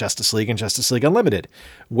you've got Justice League and Justice League Unlimited,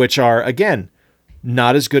 which are, again,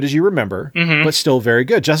 not as good as you remember, but still very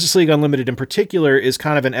good. Justice League Unlimited in particular is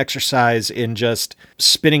kind of an exercise in just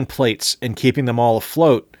spinning plates and keeping them all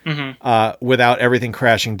afloat without everything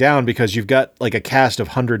crashing down, because you've got like a cast of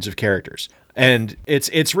hundreds of characters. And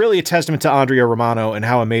it's really a testament to Andrea Romano and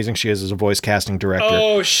how amazing she is as a voice casting director.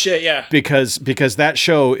 Oh shit, yeah. Because that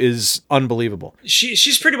show is unbelievable.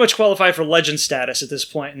 She's pretty much qualified for legend status at this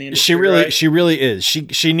point in the industry. She really is.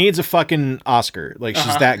 She needs a fucking Oscar. Like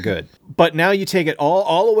she's that good. But now you take it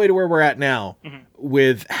all the way to where we're at now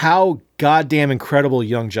with how goddamn incredible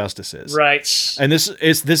Young Justice is. Right. And this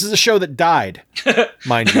is a show that died,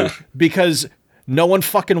 mind you, because no one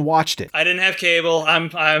fucking watched it. I didn't have cable.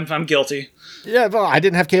 I'm guilty. Yeah, well, I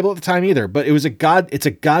didn't have cable at the time either, but it's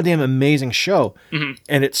a goddamn amazing show,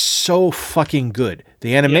 and it's so fucking good.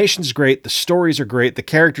 The animation's great, the stories are great, the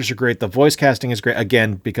characters are great, the voice casting is great,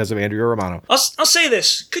 again, because of Andrea Romano. I'll say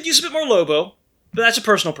this. Could use a bit more Lobo, but that's a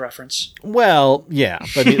personal preference. Well, yeah,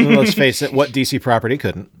 but let's face it, what DC property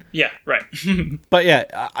couldn't? Yeah, right. But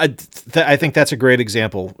yeah, I think that's a great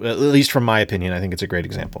example, at least from my opinion. I think it's a great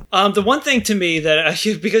example. The one thing to me that,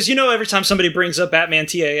 because every time somebody brings up Batman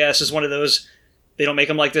TAS is one of those, they don't make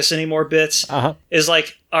them like this anymore bits, is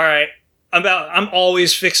like, all right, I'm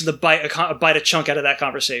always fixing to bite a chunk out of that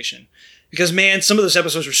conversation. Because, man, some of those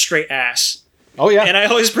episodes were straight ass. Oh, yeah. And I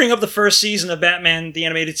always bring up the first season of Batman, the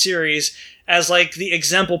Animated Series, as like the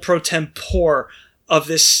example pro tempore of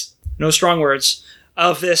this, no strong words,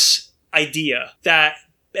 of this idea that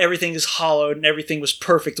everything is hollowed and everything was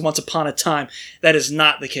perfect once upon a time. That is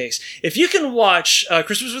not the case. If you can watch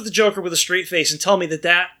Christmas with the Joker with a straight face and tell me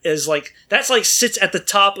that's sits at the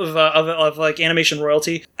top of like animation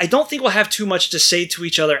royalty, I don't think we'll have too much to say to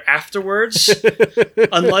each other afterwards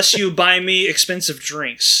unless you buy me expensive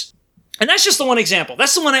drinks. And that's just the one example.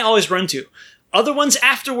 That's the one I always run to. Other ones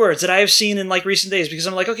afterwards that I have seen in like recent days, because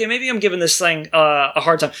I'm like, okay, maybe I'm giving this thing a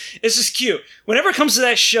hard time. It's just cute. Whenever it comes to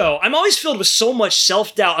that show, I'm always filled with so much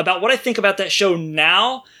self-doubt about what I think about that show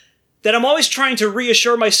now that I'm always trying to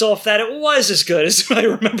reassure myself that it was as good as I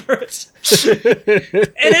remember it.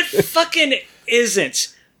 And it fucking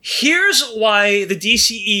isn't. Here's why the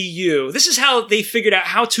DCEU, this is how they figured out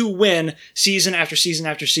how to win season after season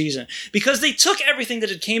after season. Because they took everything that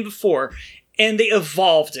had came before and they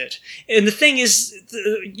evolved it. And the thing is,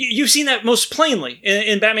 you've seen that most plainly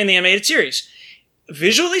in Batman the Animated Series.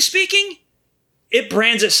 Visually speaking, it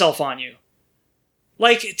brands itself on you.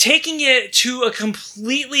 Like, taking it to a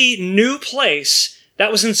completely new place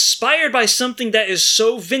that was inspired by something that is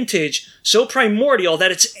so vintage, so primordial,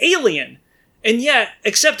 that it's alien, and yet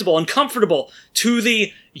acceptable and comfortable to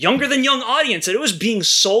the younger-than-young audience that it was being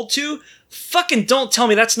sold to. Fucking don't tell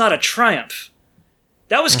me that's not a triumph.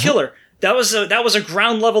 That was killer. That was a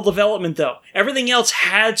ground level development, though. Everything else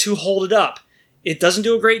had to hold it up. It doesn't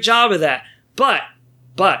do a great job of that. But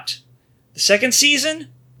the second season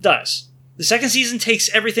does. The second season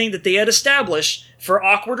takes everything that they had established, for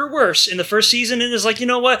awkward or worse, in the first season, and is like, you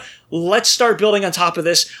know what? Let's start building on top of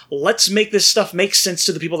this. Let's make this stuff make sense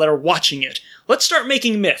to the people that are watching it. Let's start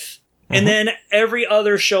making myth. And then every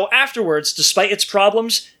other show afterwards, despite its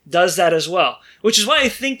problems, does that as well. Which is why I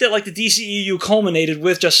think that like the DCEU culminated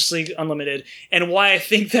with Justice League Unlimited, and why I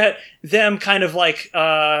think that them kind of like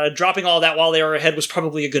dropping all that while they were ahead was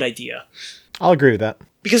probably a good idea. I'll agree with that.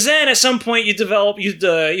 Because then at some point you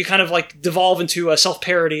kind of like devolve into a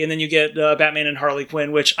self-parody, and then you get Batman and Harley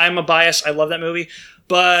Quinn, which I'm a bias. I love that movie,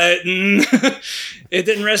 but it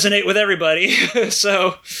didn't resonate with everybody.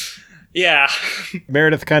 So Yeah.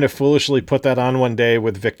 Meredith kind of foolishly put that on one day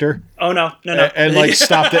with Victor. Oh no. And like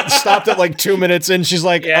stopped at like 2 minutes in. She's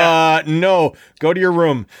like, no, go to your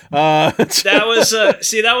room. That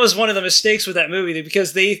was one of the mistakes with that movie,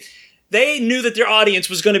 because they knew that their audience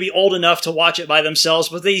was going to be old enough to watch it by themselves,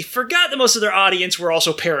 but they forgot that most of their audience were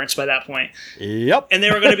also parents by that point. Yep. And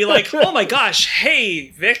they were going to be like, oh my gosh, hey,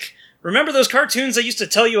 Vic, remember those cartoons I used to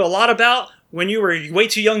tell you a lot about when you were way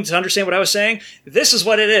too young to understand what I was saying? This is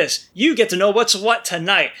what it is. You get to know what's what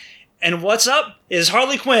tonight. And what's up is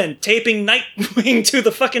Harley Quinn taping Nightwing to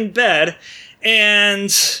the fucking bed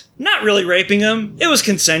and not really raping him. It was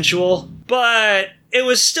consensual, but it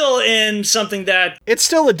was still in something that... It's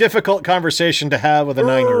still a difficult conversation to have with a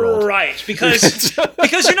 9-year-old. Right, because you're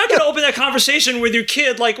not going to open that conversation with your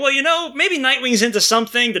kid like, well, maybe Nightwing's into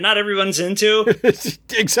something that not everyone's into.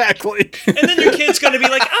 Exactly. And then your kid's going to be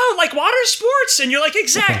like, oh, like water sports? And you're like,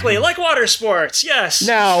 exactly, like water sports, yes.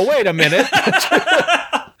 Now, wait a minute.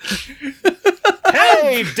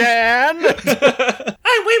 Hey, Dan!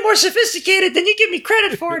 I'm way more sophisticated than you give me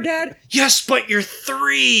credit for, Dad. Yes, but you're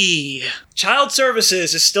 3. Child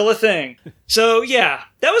services is still a thing. So, yeah,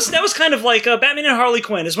 that was kind of like Batman and Harley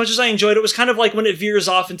Quinn. As much as I enjoyed it, it was kind of like when it veers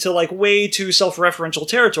off into like way too self-referential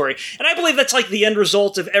territory. And I believe that's like the end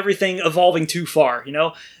result of everything evolving too far,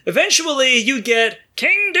 Eventually, you get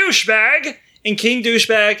King Douchebag, and King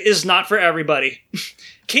Douchebag is not for everybody.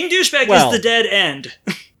 King Douchebag is the dead end.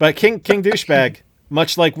 But King Douchebag,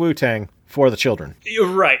 much like Wu-Tang, for the children. You're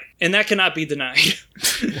right, and that cannot be denied.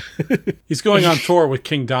 He's going on tour with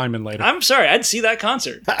King Diamond later. I'm sorry, I'd see that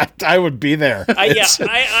concert. I would be there.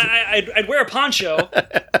 I'd wear a poncho,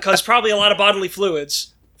 because probably a lot of bodily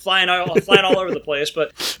fluids flying all over the place.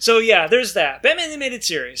 But so yeah, there's that. Batman the Animated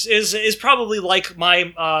Series is probably like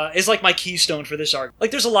my keystone for this arc. Like,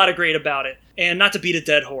 there's a lot of great about it, and not to beat a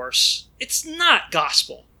dead horse, it's not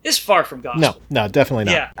gospel. It's far from gospel. No, definitely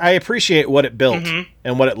not. Yeah. I appreciate what it built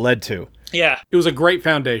and what it led to. Yeah, it was a great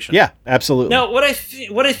foundation. Yeah, absolutely. Now, what I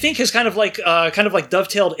think has kind of like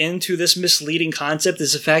dovetailed into this misleading concept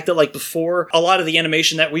is the fact that, like, before a lot of the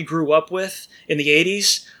animation that we grew up with in the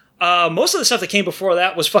 80s, most of the stuff that came before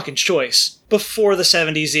that was fucking choice. Before the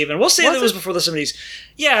 70s even. We'll say that it was before the 70s.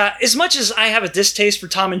 Yeah, as much as I have a distaste for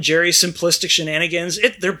Tom and Jerry's simplistic shenanigans,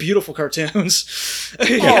 they're beautiful cartoons.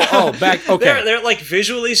 Okay. They're like,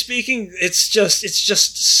 visually speaking, it's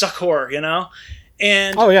just suck-horror,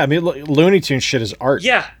 And I mean, Looney Tunes shit is art.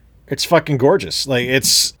 yeah. It's fucking gorgeous. Like,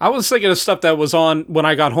 it's... I was thinking of stuff that was on when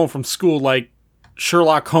I got home from school, like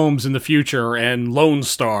Sherlock Holmes in the future and Lone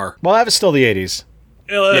Star. Well, that was still the 80s.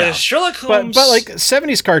 Sherlock Holmes, but like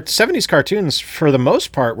 70s cartoons for the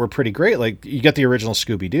most part were pretty great. Like, you get the original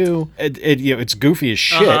Scooby-Doo. It's goofy as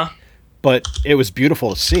shit, but it was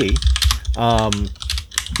beautiful to see.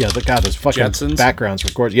 Those fucking Jetsons. Backgrounds were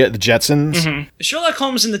gorgeous. Yeah, the Jetsons. Sherlock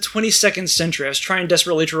Holmes in the 22nd Century. I was trying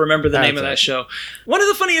desperately to remember the name of that show. One of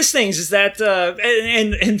the funniest things is that,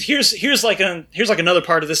 and here's like another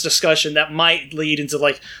part of this discussion that might lead into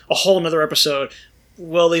like a whole nother episode.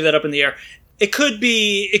 We'll leave that up in the air. It could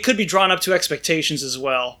be drawn up to expectations as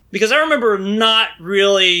well, because I remember not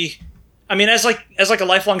really. I mean, as like a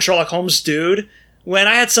lifelong Sherlock Holmes dude, when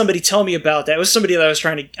I had somebody tell me about that, it was somebody that I was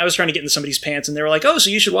trying to get into somebody's pants, and they were like, "Oh,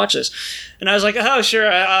 so you should watch this," and I was like, "Oh, sure,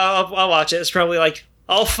 I'll watch it." It's probably like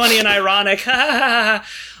all funny and ironic.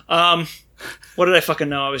 What did I fucking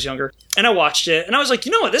know? I was younger. And I watched it, and I was like,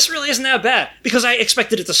 you know what? This really isn't that bad. Because I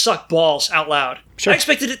expected it to suck balls out loud. Sure. I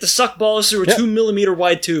expected it to suck balls through a 2mm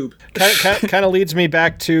wide tube. Kind of leads me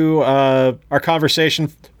back to our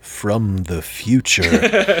conversation from the future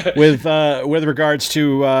with regards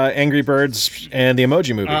to Angry Birds and the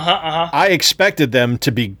Emoji Movie. I expected them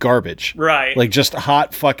to be garbage. Right. Like, just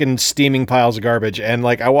hot fucking steaming piles of garbage. And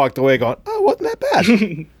like, I walked away going, oh, wasn't that bad.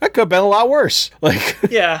 That could have been a lot worse. Like,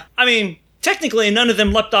 yeah. I mean, technically, none of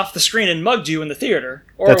them leapt off the screen and mugged you in the theater,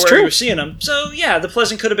 or That's where true. you were seeing them. So, yeah, the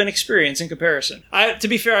pleasant could have been experience in comparison. To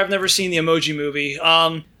be fair, I've never seen the Emoji Movie.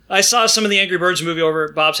 I saw some of the Angry Birds movie over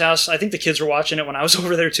at Bob's house. I think the kids were watching it when I was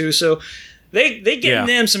over there, too. So, they get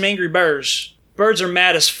them some Angry Birds. Birds are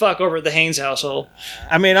mad as fuck over at the Haynes household.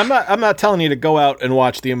 I mean, I'm not telling you to go out and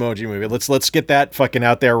watch the Emoji Movie. Let's get that fucking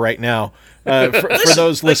out there right now. For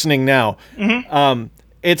those listening now.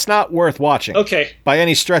 It's not worth watching. Okay. By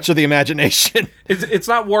any stretch of the imagination. It's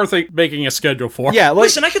not worth making a schedule for. Yeah.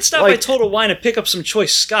 Listen, I could stop by Total Wine and pick up some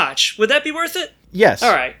choice scotch. Would that be worth it? Yes.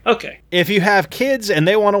 All right. Okay. If you have kids and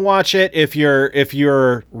they want to watch it, if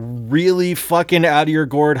you're really fucking out of your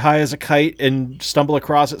gourd high as a kite and stumble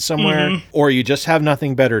across it somewhere, or you just have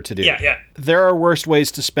nothing better to do. Yeah. There are worse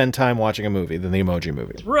ways to spend time watching a movie than the Emoji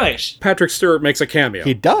Movie. Right. Patrick Stewart makes a cameo.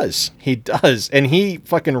 He does. And he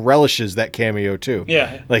fucking relishes that cameo too.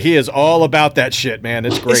 Yeah. Like he is all about that shit, man.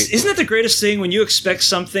 It's great. Isn't that the greatest thing when you expect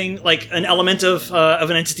something like an element of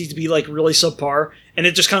an entity to be like really subpar, and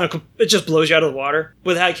it just it just blows you out of the water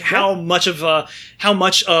with like how much of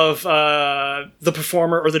the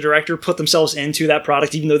performer or the director put themselves into that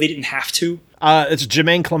product, even though they didn't have to. It's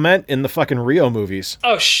Jermaine Clement in the fucking Rio movies.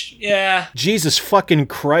 Oh, yeah. Jesus fucking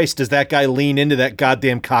Christ, does that guy lean into that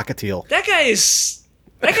goddamn cockatiel? That guy's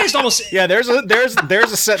almost... Yeah, there's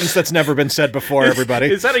a sentence that's never been said before,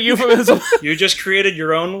 everybody. Is that a euphemism? You just created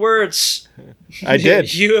your own words. I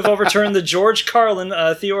did. You have overturned the George Carlin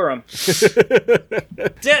theorem.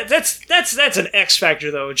 That's an X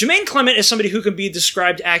factor, though. Jermaine Clement is somebody who can be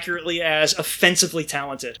described accurately as offensively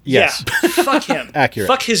talented. Yes. Yeah, fuck him. Accurate.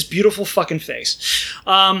 Fuck his beautiful fucking face.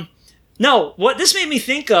 No, what this made me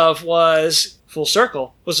think of was... full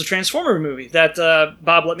circle, was the Transformer movie that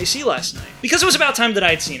Bob let me see last night. Because it was about time that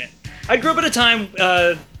I'd seen it. I grew up at a time,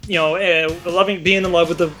 being in love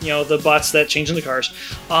with the bots that change into cars.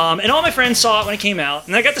 And all my friends saw it when it came out,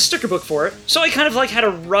 and I got the sticker book for it. So I kind of like had a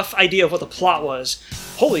rough idea of what the plot was.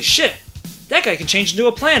 Holy shit, that guy can change into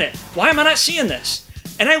a planet. Why am I not seeing this?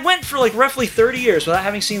 And I went for like roughly 30 years without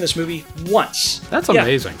having seen this movie once. That's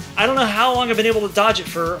amazing. Yeah, I don't know how long I've been able to dodge it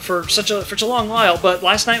for such a long while, but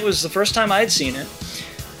last night was the first time I had seen it.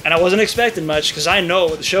 And I wasn't expecting much because I know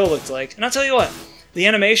what the show looked like. And I'll tell you what, the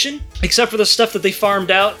animation, except for the stuff that they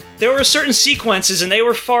farmed out, there were certain sequences, and they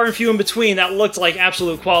were far and few in between, that looked like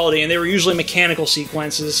absolute quality, and they were usually mechanical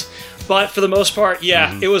sequences. But for the most part,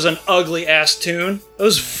 yeah, it was an ugly-ass tune.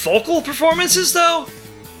 Those vocal performances, though?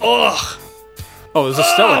 Ugh. Oh, it was a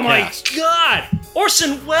stellar cast. Oh my god!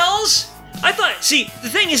 Orson Welles? I thought, see, the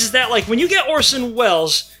thing is that, like, when you get Orson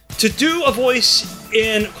Welles to do a voice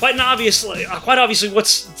in quite obviously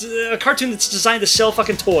what's a cartoon that's designed to sell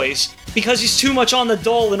fucking toys, because he's too much on the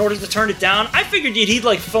dole in order to turn it down, I figured he'd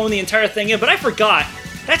like phone the entire thing in, but I forgot.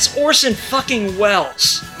 That's Orson fucking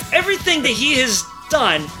Welles. Everything that he has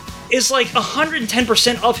done is like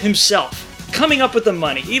 110% of himself. Coming up with the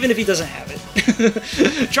money, even if he doesn't have it.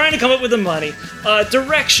 Trying to come up with the money.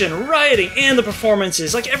 Direction, writing, and the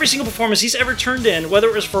performances. Like every single performance he's ever turned in, whether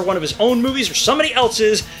it was for one of his own movies or somebody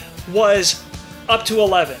else's, was up to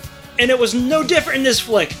 11. And it was no different in this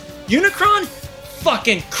flick. Unicron?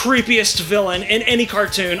 Fucking creepiest villain in any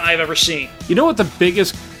cartoon I've ever seen. You know what the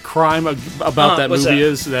biggest crime about that movie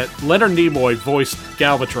is? That Leonard Nimoy voiced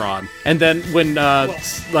Galvatron, and then when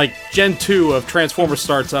like Gen 2 of Transformers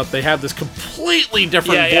starts up, they have this completely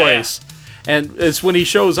different voice. And it's when he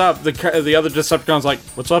shows up, the other Decepticon's like,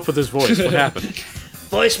 "What's up with his voice? What happened?"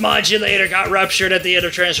 Voice modulator got ruptured at the end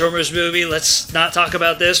of Transformers movie. Let's not talk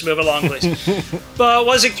about this. Move along, please. But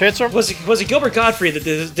was it Gilbert Gottfried that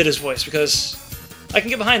did his voice? Because I can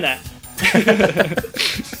get behind that.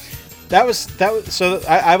 That was so.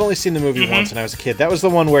 I've only seen the movie once when I was a kid. That was the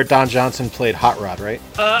one where Don Johnson played Hot Rod, right?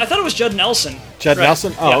 I thought it was Judd Nelson. Judd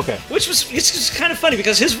Nelson? Oh, yeah. Okay. Which was it's kind of funny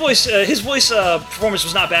because his voice performance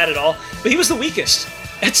was not bad at all, but he was the weakest.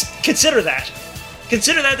 Consider that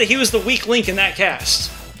he was the weak link in that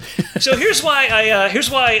cast. So here's why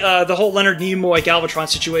the whole Leonard Nimoy Galvatron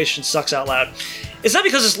situation sucks out loud. It's not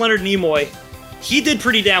because it's Leonard Nimoy. He did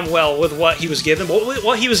pretty damn well with what he was given. But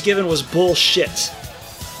what he was given was bullshit.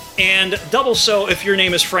 And double so if your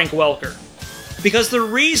name is Frank Welker. Because the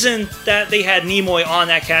reason that they had Nimoy on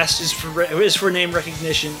that cast is for name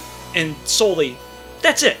recognition and solely.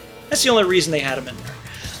 That's it. That's the only reason they had him in there.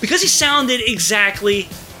 Because he sounded exactly,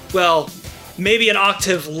 well, maybe an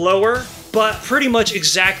octave lower, but pretty much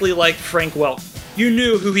exactly like Frank Welker. You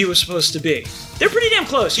knew who he was supposed to be. They're pretty damn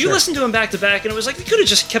close. You listen to him back to back, and it was like they could have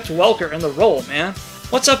just kept Welker in the role, man.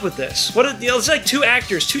 What's up with this? It's like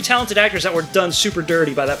two talented actors that were done super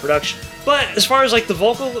dirty by that production. But as far as like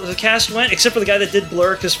the cast went, except for the guy that did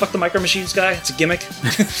Blur, because fuck the Micro Machines guy, it's a gimmick.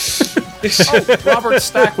 Robert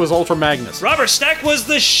Stack was Ultra Magnus. Robert Stack was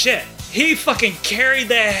the shit. He fucking carried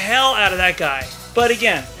the hell out of that guy. But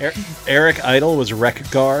again, Eric Idle was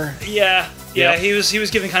Wreck-Gar. Yeah, Yep. he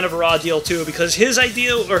was given kind of a raw deal too, because his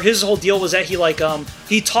whole deal was that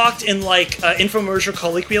he talked in like infomercial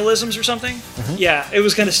colloquialisms or something. Mm-hmm. Yeah, it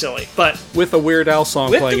was kind of silly, but with a Weird Al song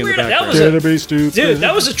playing in the background.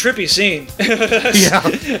 That was a trippy scene. Yeah,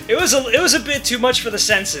 it was a bit too much for the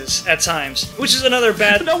senses at times, which is another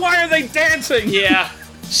bad. No, why are they dancing? Yeah.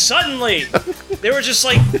 Suddenly, they were just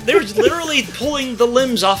like, they were literally pulling the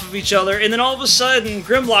limbs off of each other, and then all of a sudden,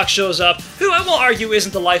 Grimlock shows up, who I won't argue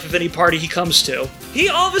isn't the life of any party he comes to. He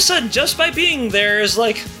all of a sudden, just by being there, is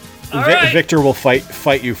like, all right. Victor will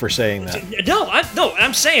fight you for saying that. No,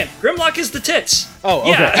 I'm saying Grimlock is the tits. Oh,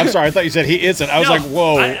 okay. Yeah. I'm sorry. I thought you said he isn't. I was like,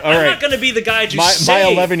 whoa. All right. I'm not going to be the guy to my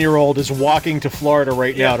say... My 11-year-old is walking to Florida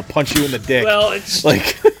right now to punch you in the dick. Well, it's...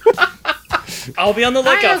 Like... I'll be on the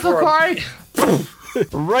lookout for him.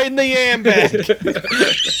 Right in the yam bag.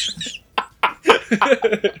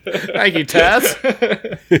 Thank you, Taz.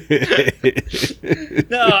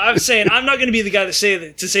 No, I'm saying I'm not going to be the guy to say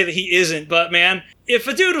that he isn't. But man, if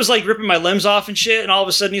a dude was like ripping my limbs off and shit, and all of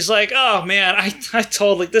a sudden he's like, "Oh man, I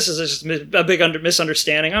totally this is just a big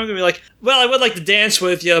misunderstanding," I'm gonna be like, "Well, I would like to dance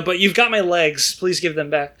with you, but you've got my legs. Please give them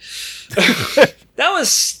back." That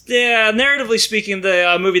was, yeah. Narratively speaking,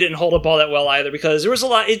 the movie didn't hold up all that well either because there was a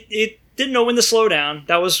lot. It didn't know when to slow down.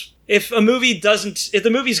 That was. If the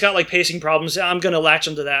movie's got like pacing problems, I'm gonna latch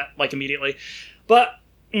onto that like immediately. But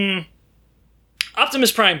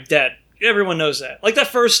Optimus Prime dead. Everyone knows that. Like the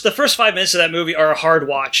first 5 minutes of that movie are a hard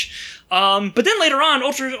watch. But then later on,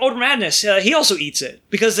 Ultra Magnus, he also eats it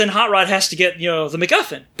because then Hot Rod has to get the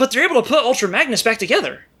MacGuffin. But they're able to put Ultra Magnus back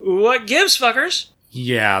together. What gives, fuckers?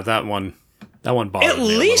 Yeah, that one bothered me a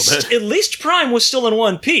little bit. At least Prime was still in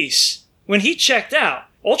one piece when he checked out.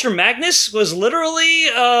 Ultra Magnus was literally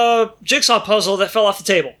a jigsaw puzzle that fell off the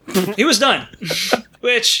table. He was done.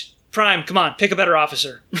 Which, Prime, come on, pick a better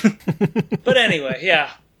officer. But anyway,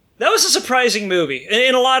 yeah. That was a surprising movie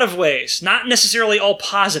in a lot of ways. Not necessarily all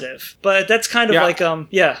positive, but that's kind of like,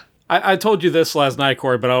 yeah. I told you this last night,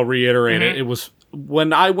 Corey, but I'll reiterate it. It was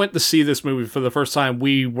when I went to see this movie for the first time,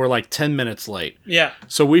 we were like 10 minutes late. Yeah.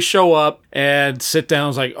 So we show up and sit down.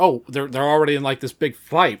 It's like, oh, they're already in like this big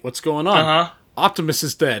fight. What's going on? Uh-huh. Optimus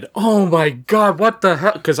is dead. Oh my god, what the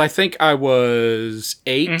hell? Because I think I was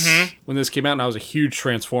 8 when this came out, and I was a huge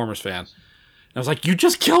Transformers fan. And I was like, you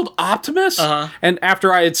just killed Optimus? Uh-huh. And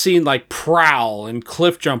after I had seen like Prowl and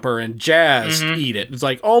Cliffjumper and Jazz eat it, it's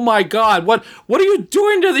like, oh my god, what are you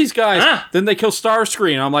doing to these guys? Ah. Then they kill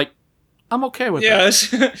Starscream. I'm like, I'm okay with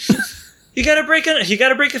that. Yes. You gotta break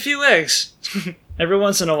a few eggs every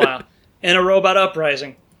once in a while. In a robot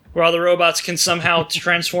uprising. Where all the robots can somehow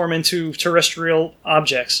transform into terrestrial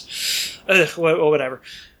objects. Whatever.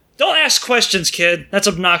 Don't ask questions, kid. That's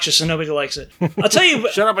obnoxious and nobody likes it. I'll tell you...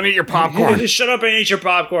 Shut up and eat your popcorn. Shut up and eat your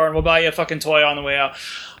popcorn. We'll buy you a fucking toy on the way out.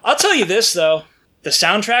 I'll tell you this, though. The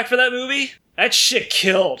soundtrack for that movie, that shit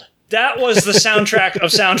killed. That was the soundtrack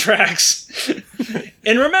of soundtracks.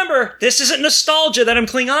 And remember, this isn't nostalgia that I'm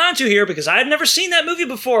clinging on to here because I had never seen that movie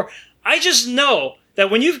before. I just know... that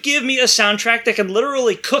when you give me a soundtrack that can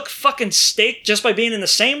literally cook fucking steak just by being in the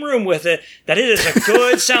same room with it, that it is a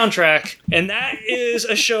good soundtrack, and that is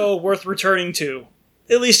a show worth returning to.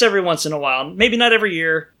 At least every once in a while. Maybe not every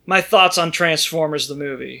year. My thoughts on Transformers the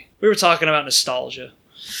movie. We were talking about nostalgia.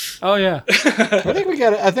 Oh, yeah. I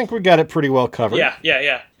think we got it pretty well covered.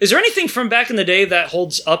 Yeah. Is there anything from back in the day that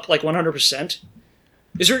holds up like 100%?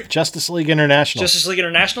 Is there... Justice League International. Justice League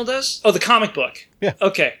International does? Oh, the comic book. Yeah.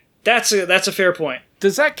 Okay. That's a fair point.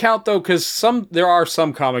 Does that count, though? Because there are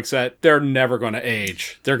some comics that they're never going to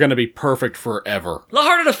age. They're going to be perfect forever. A lot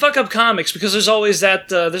harder to fuck up comics because there's always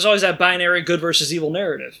that binary good versus evil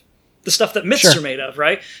narrative. The stuff that myths are made of,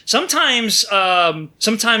 right? Sometimes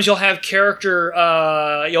you'll have character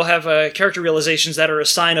realizations that are a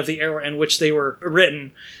sign of the era in which they were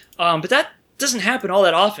written. But that doesn't happen all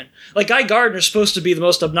that often. Like Guy Gardner's supposed to be the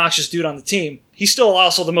most obnoxious dude on the team. He's still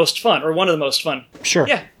also the most fun, or one of the most fun. Sure.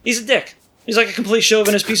 Yeah, he's a dick. He's like a complete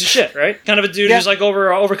chauvinist piece of shit, right? Kind of a dude who's like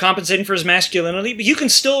overcompensating for his masculinity, but you can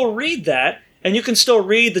still read that, and you can still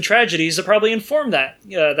read the tragedies that probably inform that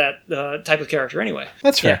type of character anyway.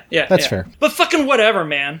 That's fair. Yeah, That's fair. But fucking whatever,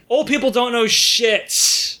 man. Old people don't know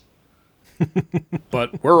shit.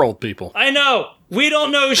 But we're old people. I know. We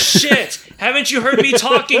don't know shit. Haven't you heard me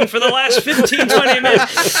talking for the last 15, 20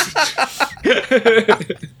 minutes?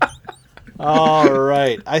 All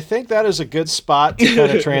right. I think that is a good spot to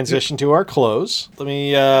kind of transition to our close. Let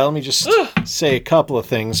me just say a couple of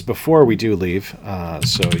things before we do leave,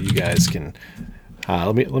 so you guys can.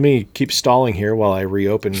 Let me keep stalling here while I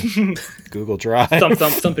reopen Google Drive. Thump,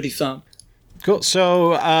 thump, thumpity thump. Cool.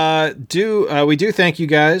 So we do thank you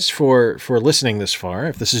guys for listening this far.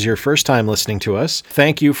 If this is your first time listening to us,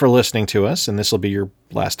 thank you for listening to us, and this will be your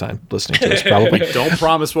last time listening to us, probably. Don't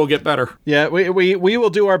promise we'll get better. Yeah, we will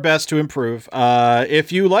do our best to improve.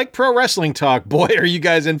 If you like pro wrestling talk, boy, are you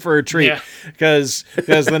guys in for a treat, because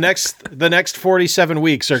the next 47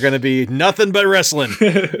 weeks are going to be nothing but wrestling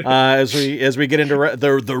as we get into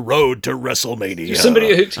the road to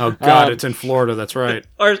WrestleMania. Oh God, it's in Florida. That's right.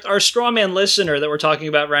 Our strawman listener that we're talking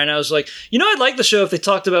about right now is like, I'd like the show if they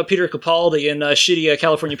talked about Peter Capaldi and shitty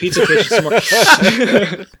California Pizza Kitchen some more.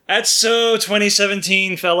 That's so 2017.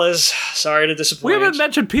 Fellas, sorry to disappoint. We haven't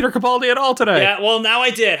mentioned Peter Capaldi at all today. Yeah, well, now I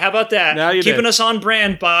did. How about that? Now you Keeping did. us on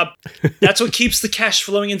brand, Bob. That's what keeps the cash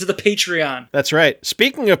flowing into the Patreon. That's right.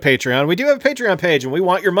 Speaking of Patreon, we do have a Patreon page, and we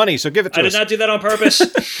want your money, so give it to us. I did not do that on purpose.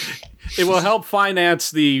 It will help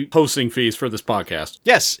finance the hosting fees for this podcast.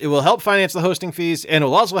 Yes, it will help finance the hosting fees, and it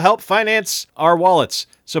will also help finance our wallets.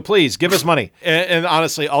 So please, give us money. And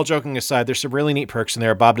honestly, all joking aside, there's some really neat perks in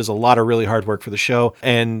there. Bob does a lot of really hard work for the show,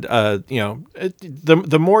 and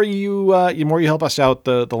the more you help us out,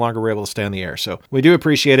 the longer we're able to stay on the air. So we do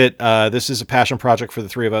appreciate it. This is a passion project for the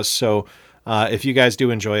three of us. So if you guys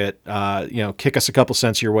do enjoy it, kick us a couple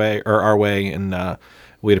cents your way or our way, and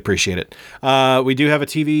we'd appreciate it. We do have a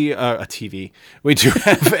TV. We do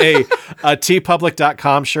have a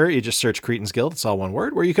tpublic.com shirt. You just search Cretin's Guild. It's all one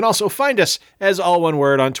word. Where you can also find us as all one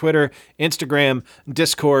word on Twitter, Instagram,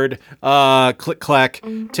 Discord, Click Clack,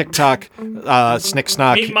 TikTok, Snick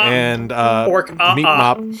Snock, Meat Mop. and Orc Meat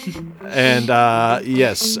Mop. And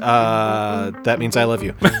yes, that means I love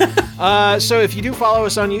you. So if you do follow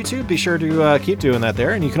us on YouTube, be sure to keep doing that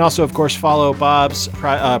there. And you can also, of course, follow Bob's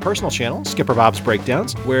personal channel, Skipper Bob's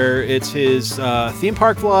Breakdowns, where it's his theme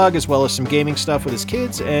park vlog, as well as some gaming stuff with his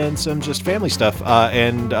kids and some just family stuff,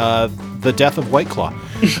 and the death of White Claw.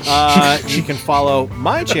 You can follow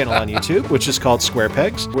my channel on YouTube, which is called Square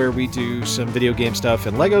Pegs, where we do some video game stuff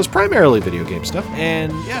and Legos, primarily video game stuff.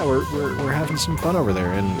 And yeah, we're having some fun over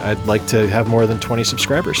there, and I'd like to have more than 20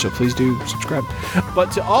 subscribers, so please do subscribe.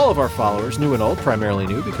 But to all of our followers, new and old, primarily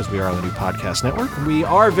new because we are on the new podcast network, we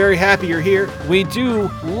are very happy you're here. We do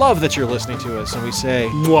love that you're listening to us, and we say,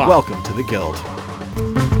 Mwah. welcome to the Guild.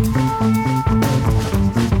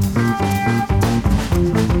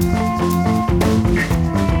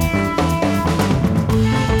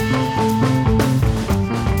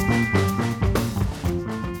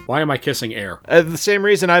 Why am I kissing air? The same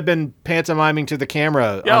reason I've been pantomiming to the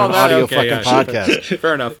camera on an audio podcast.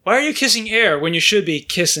 Fair enough. Why are you kissing air when you should be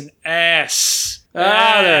kissing ass?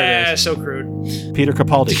 There it is. So crude. Peter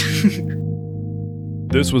Capaldi.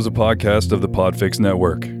 This was a podcast of the Podfix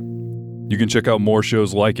Network. You can check out more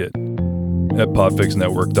shows like it at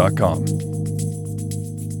podfixnetwork.com.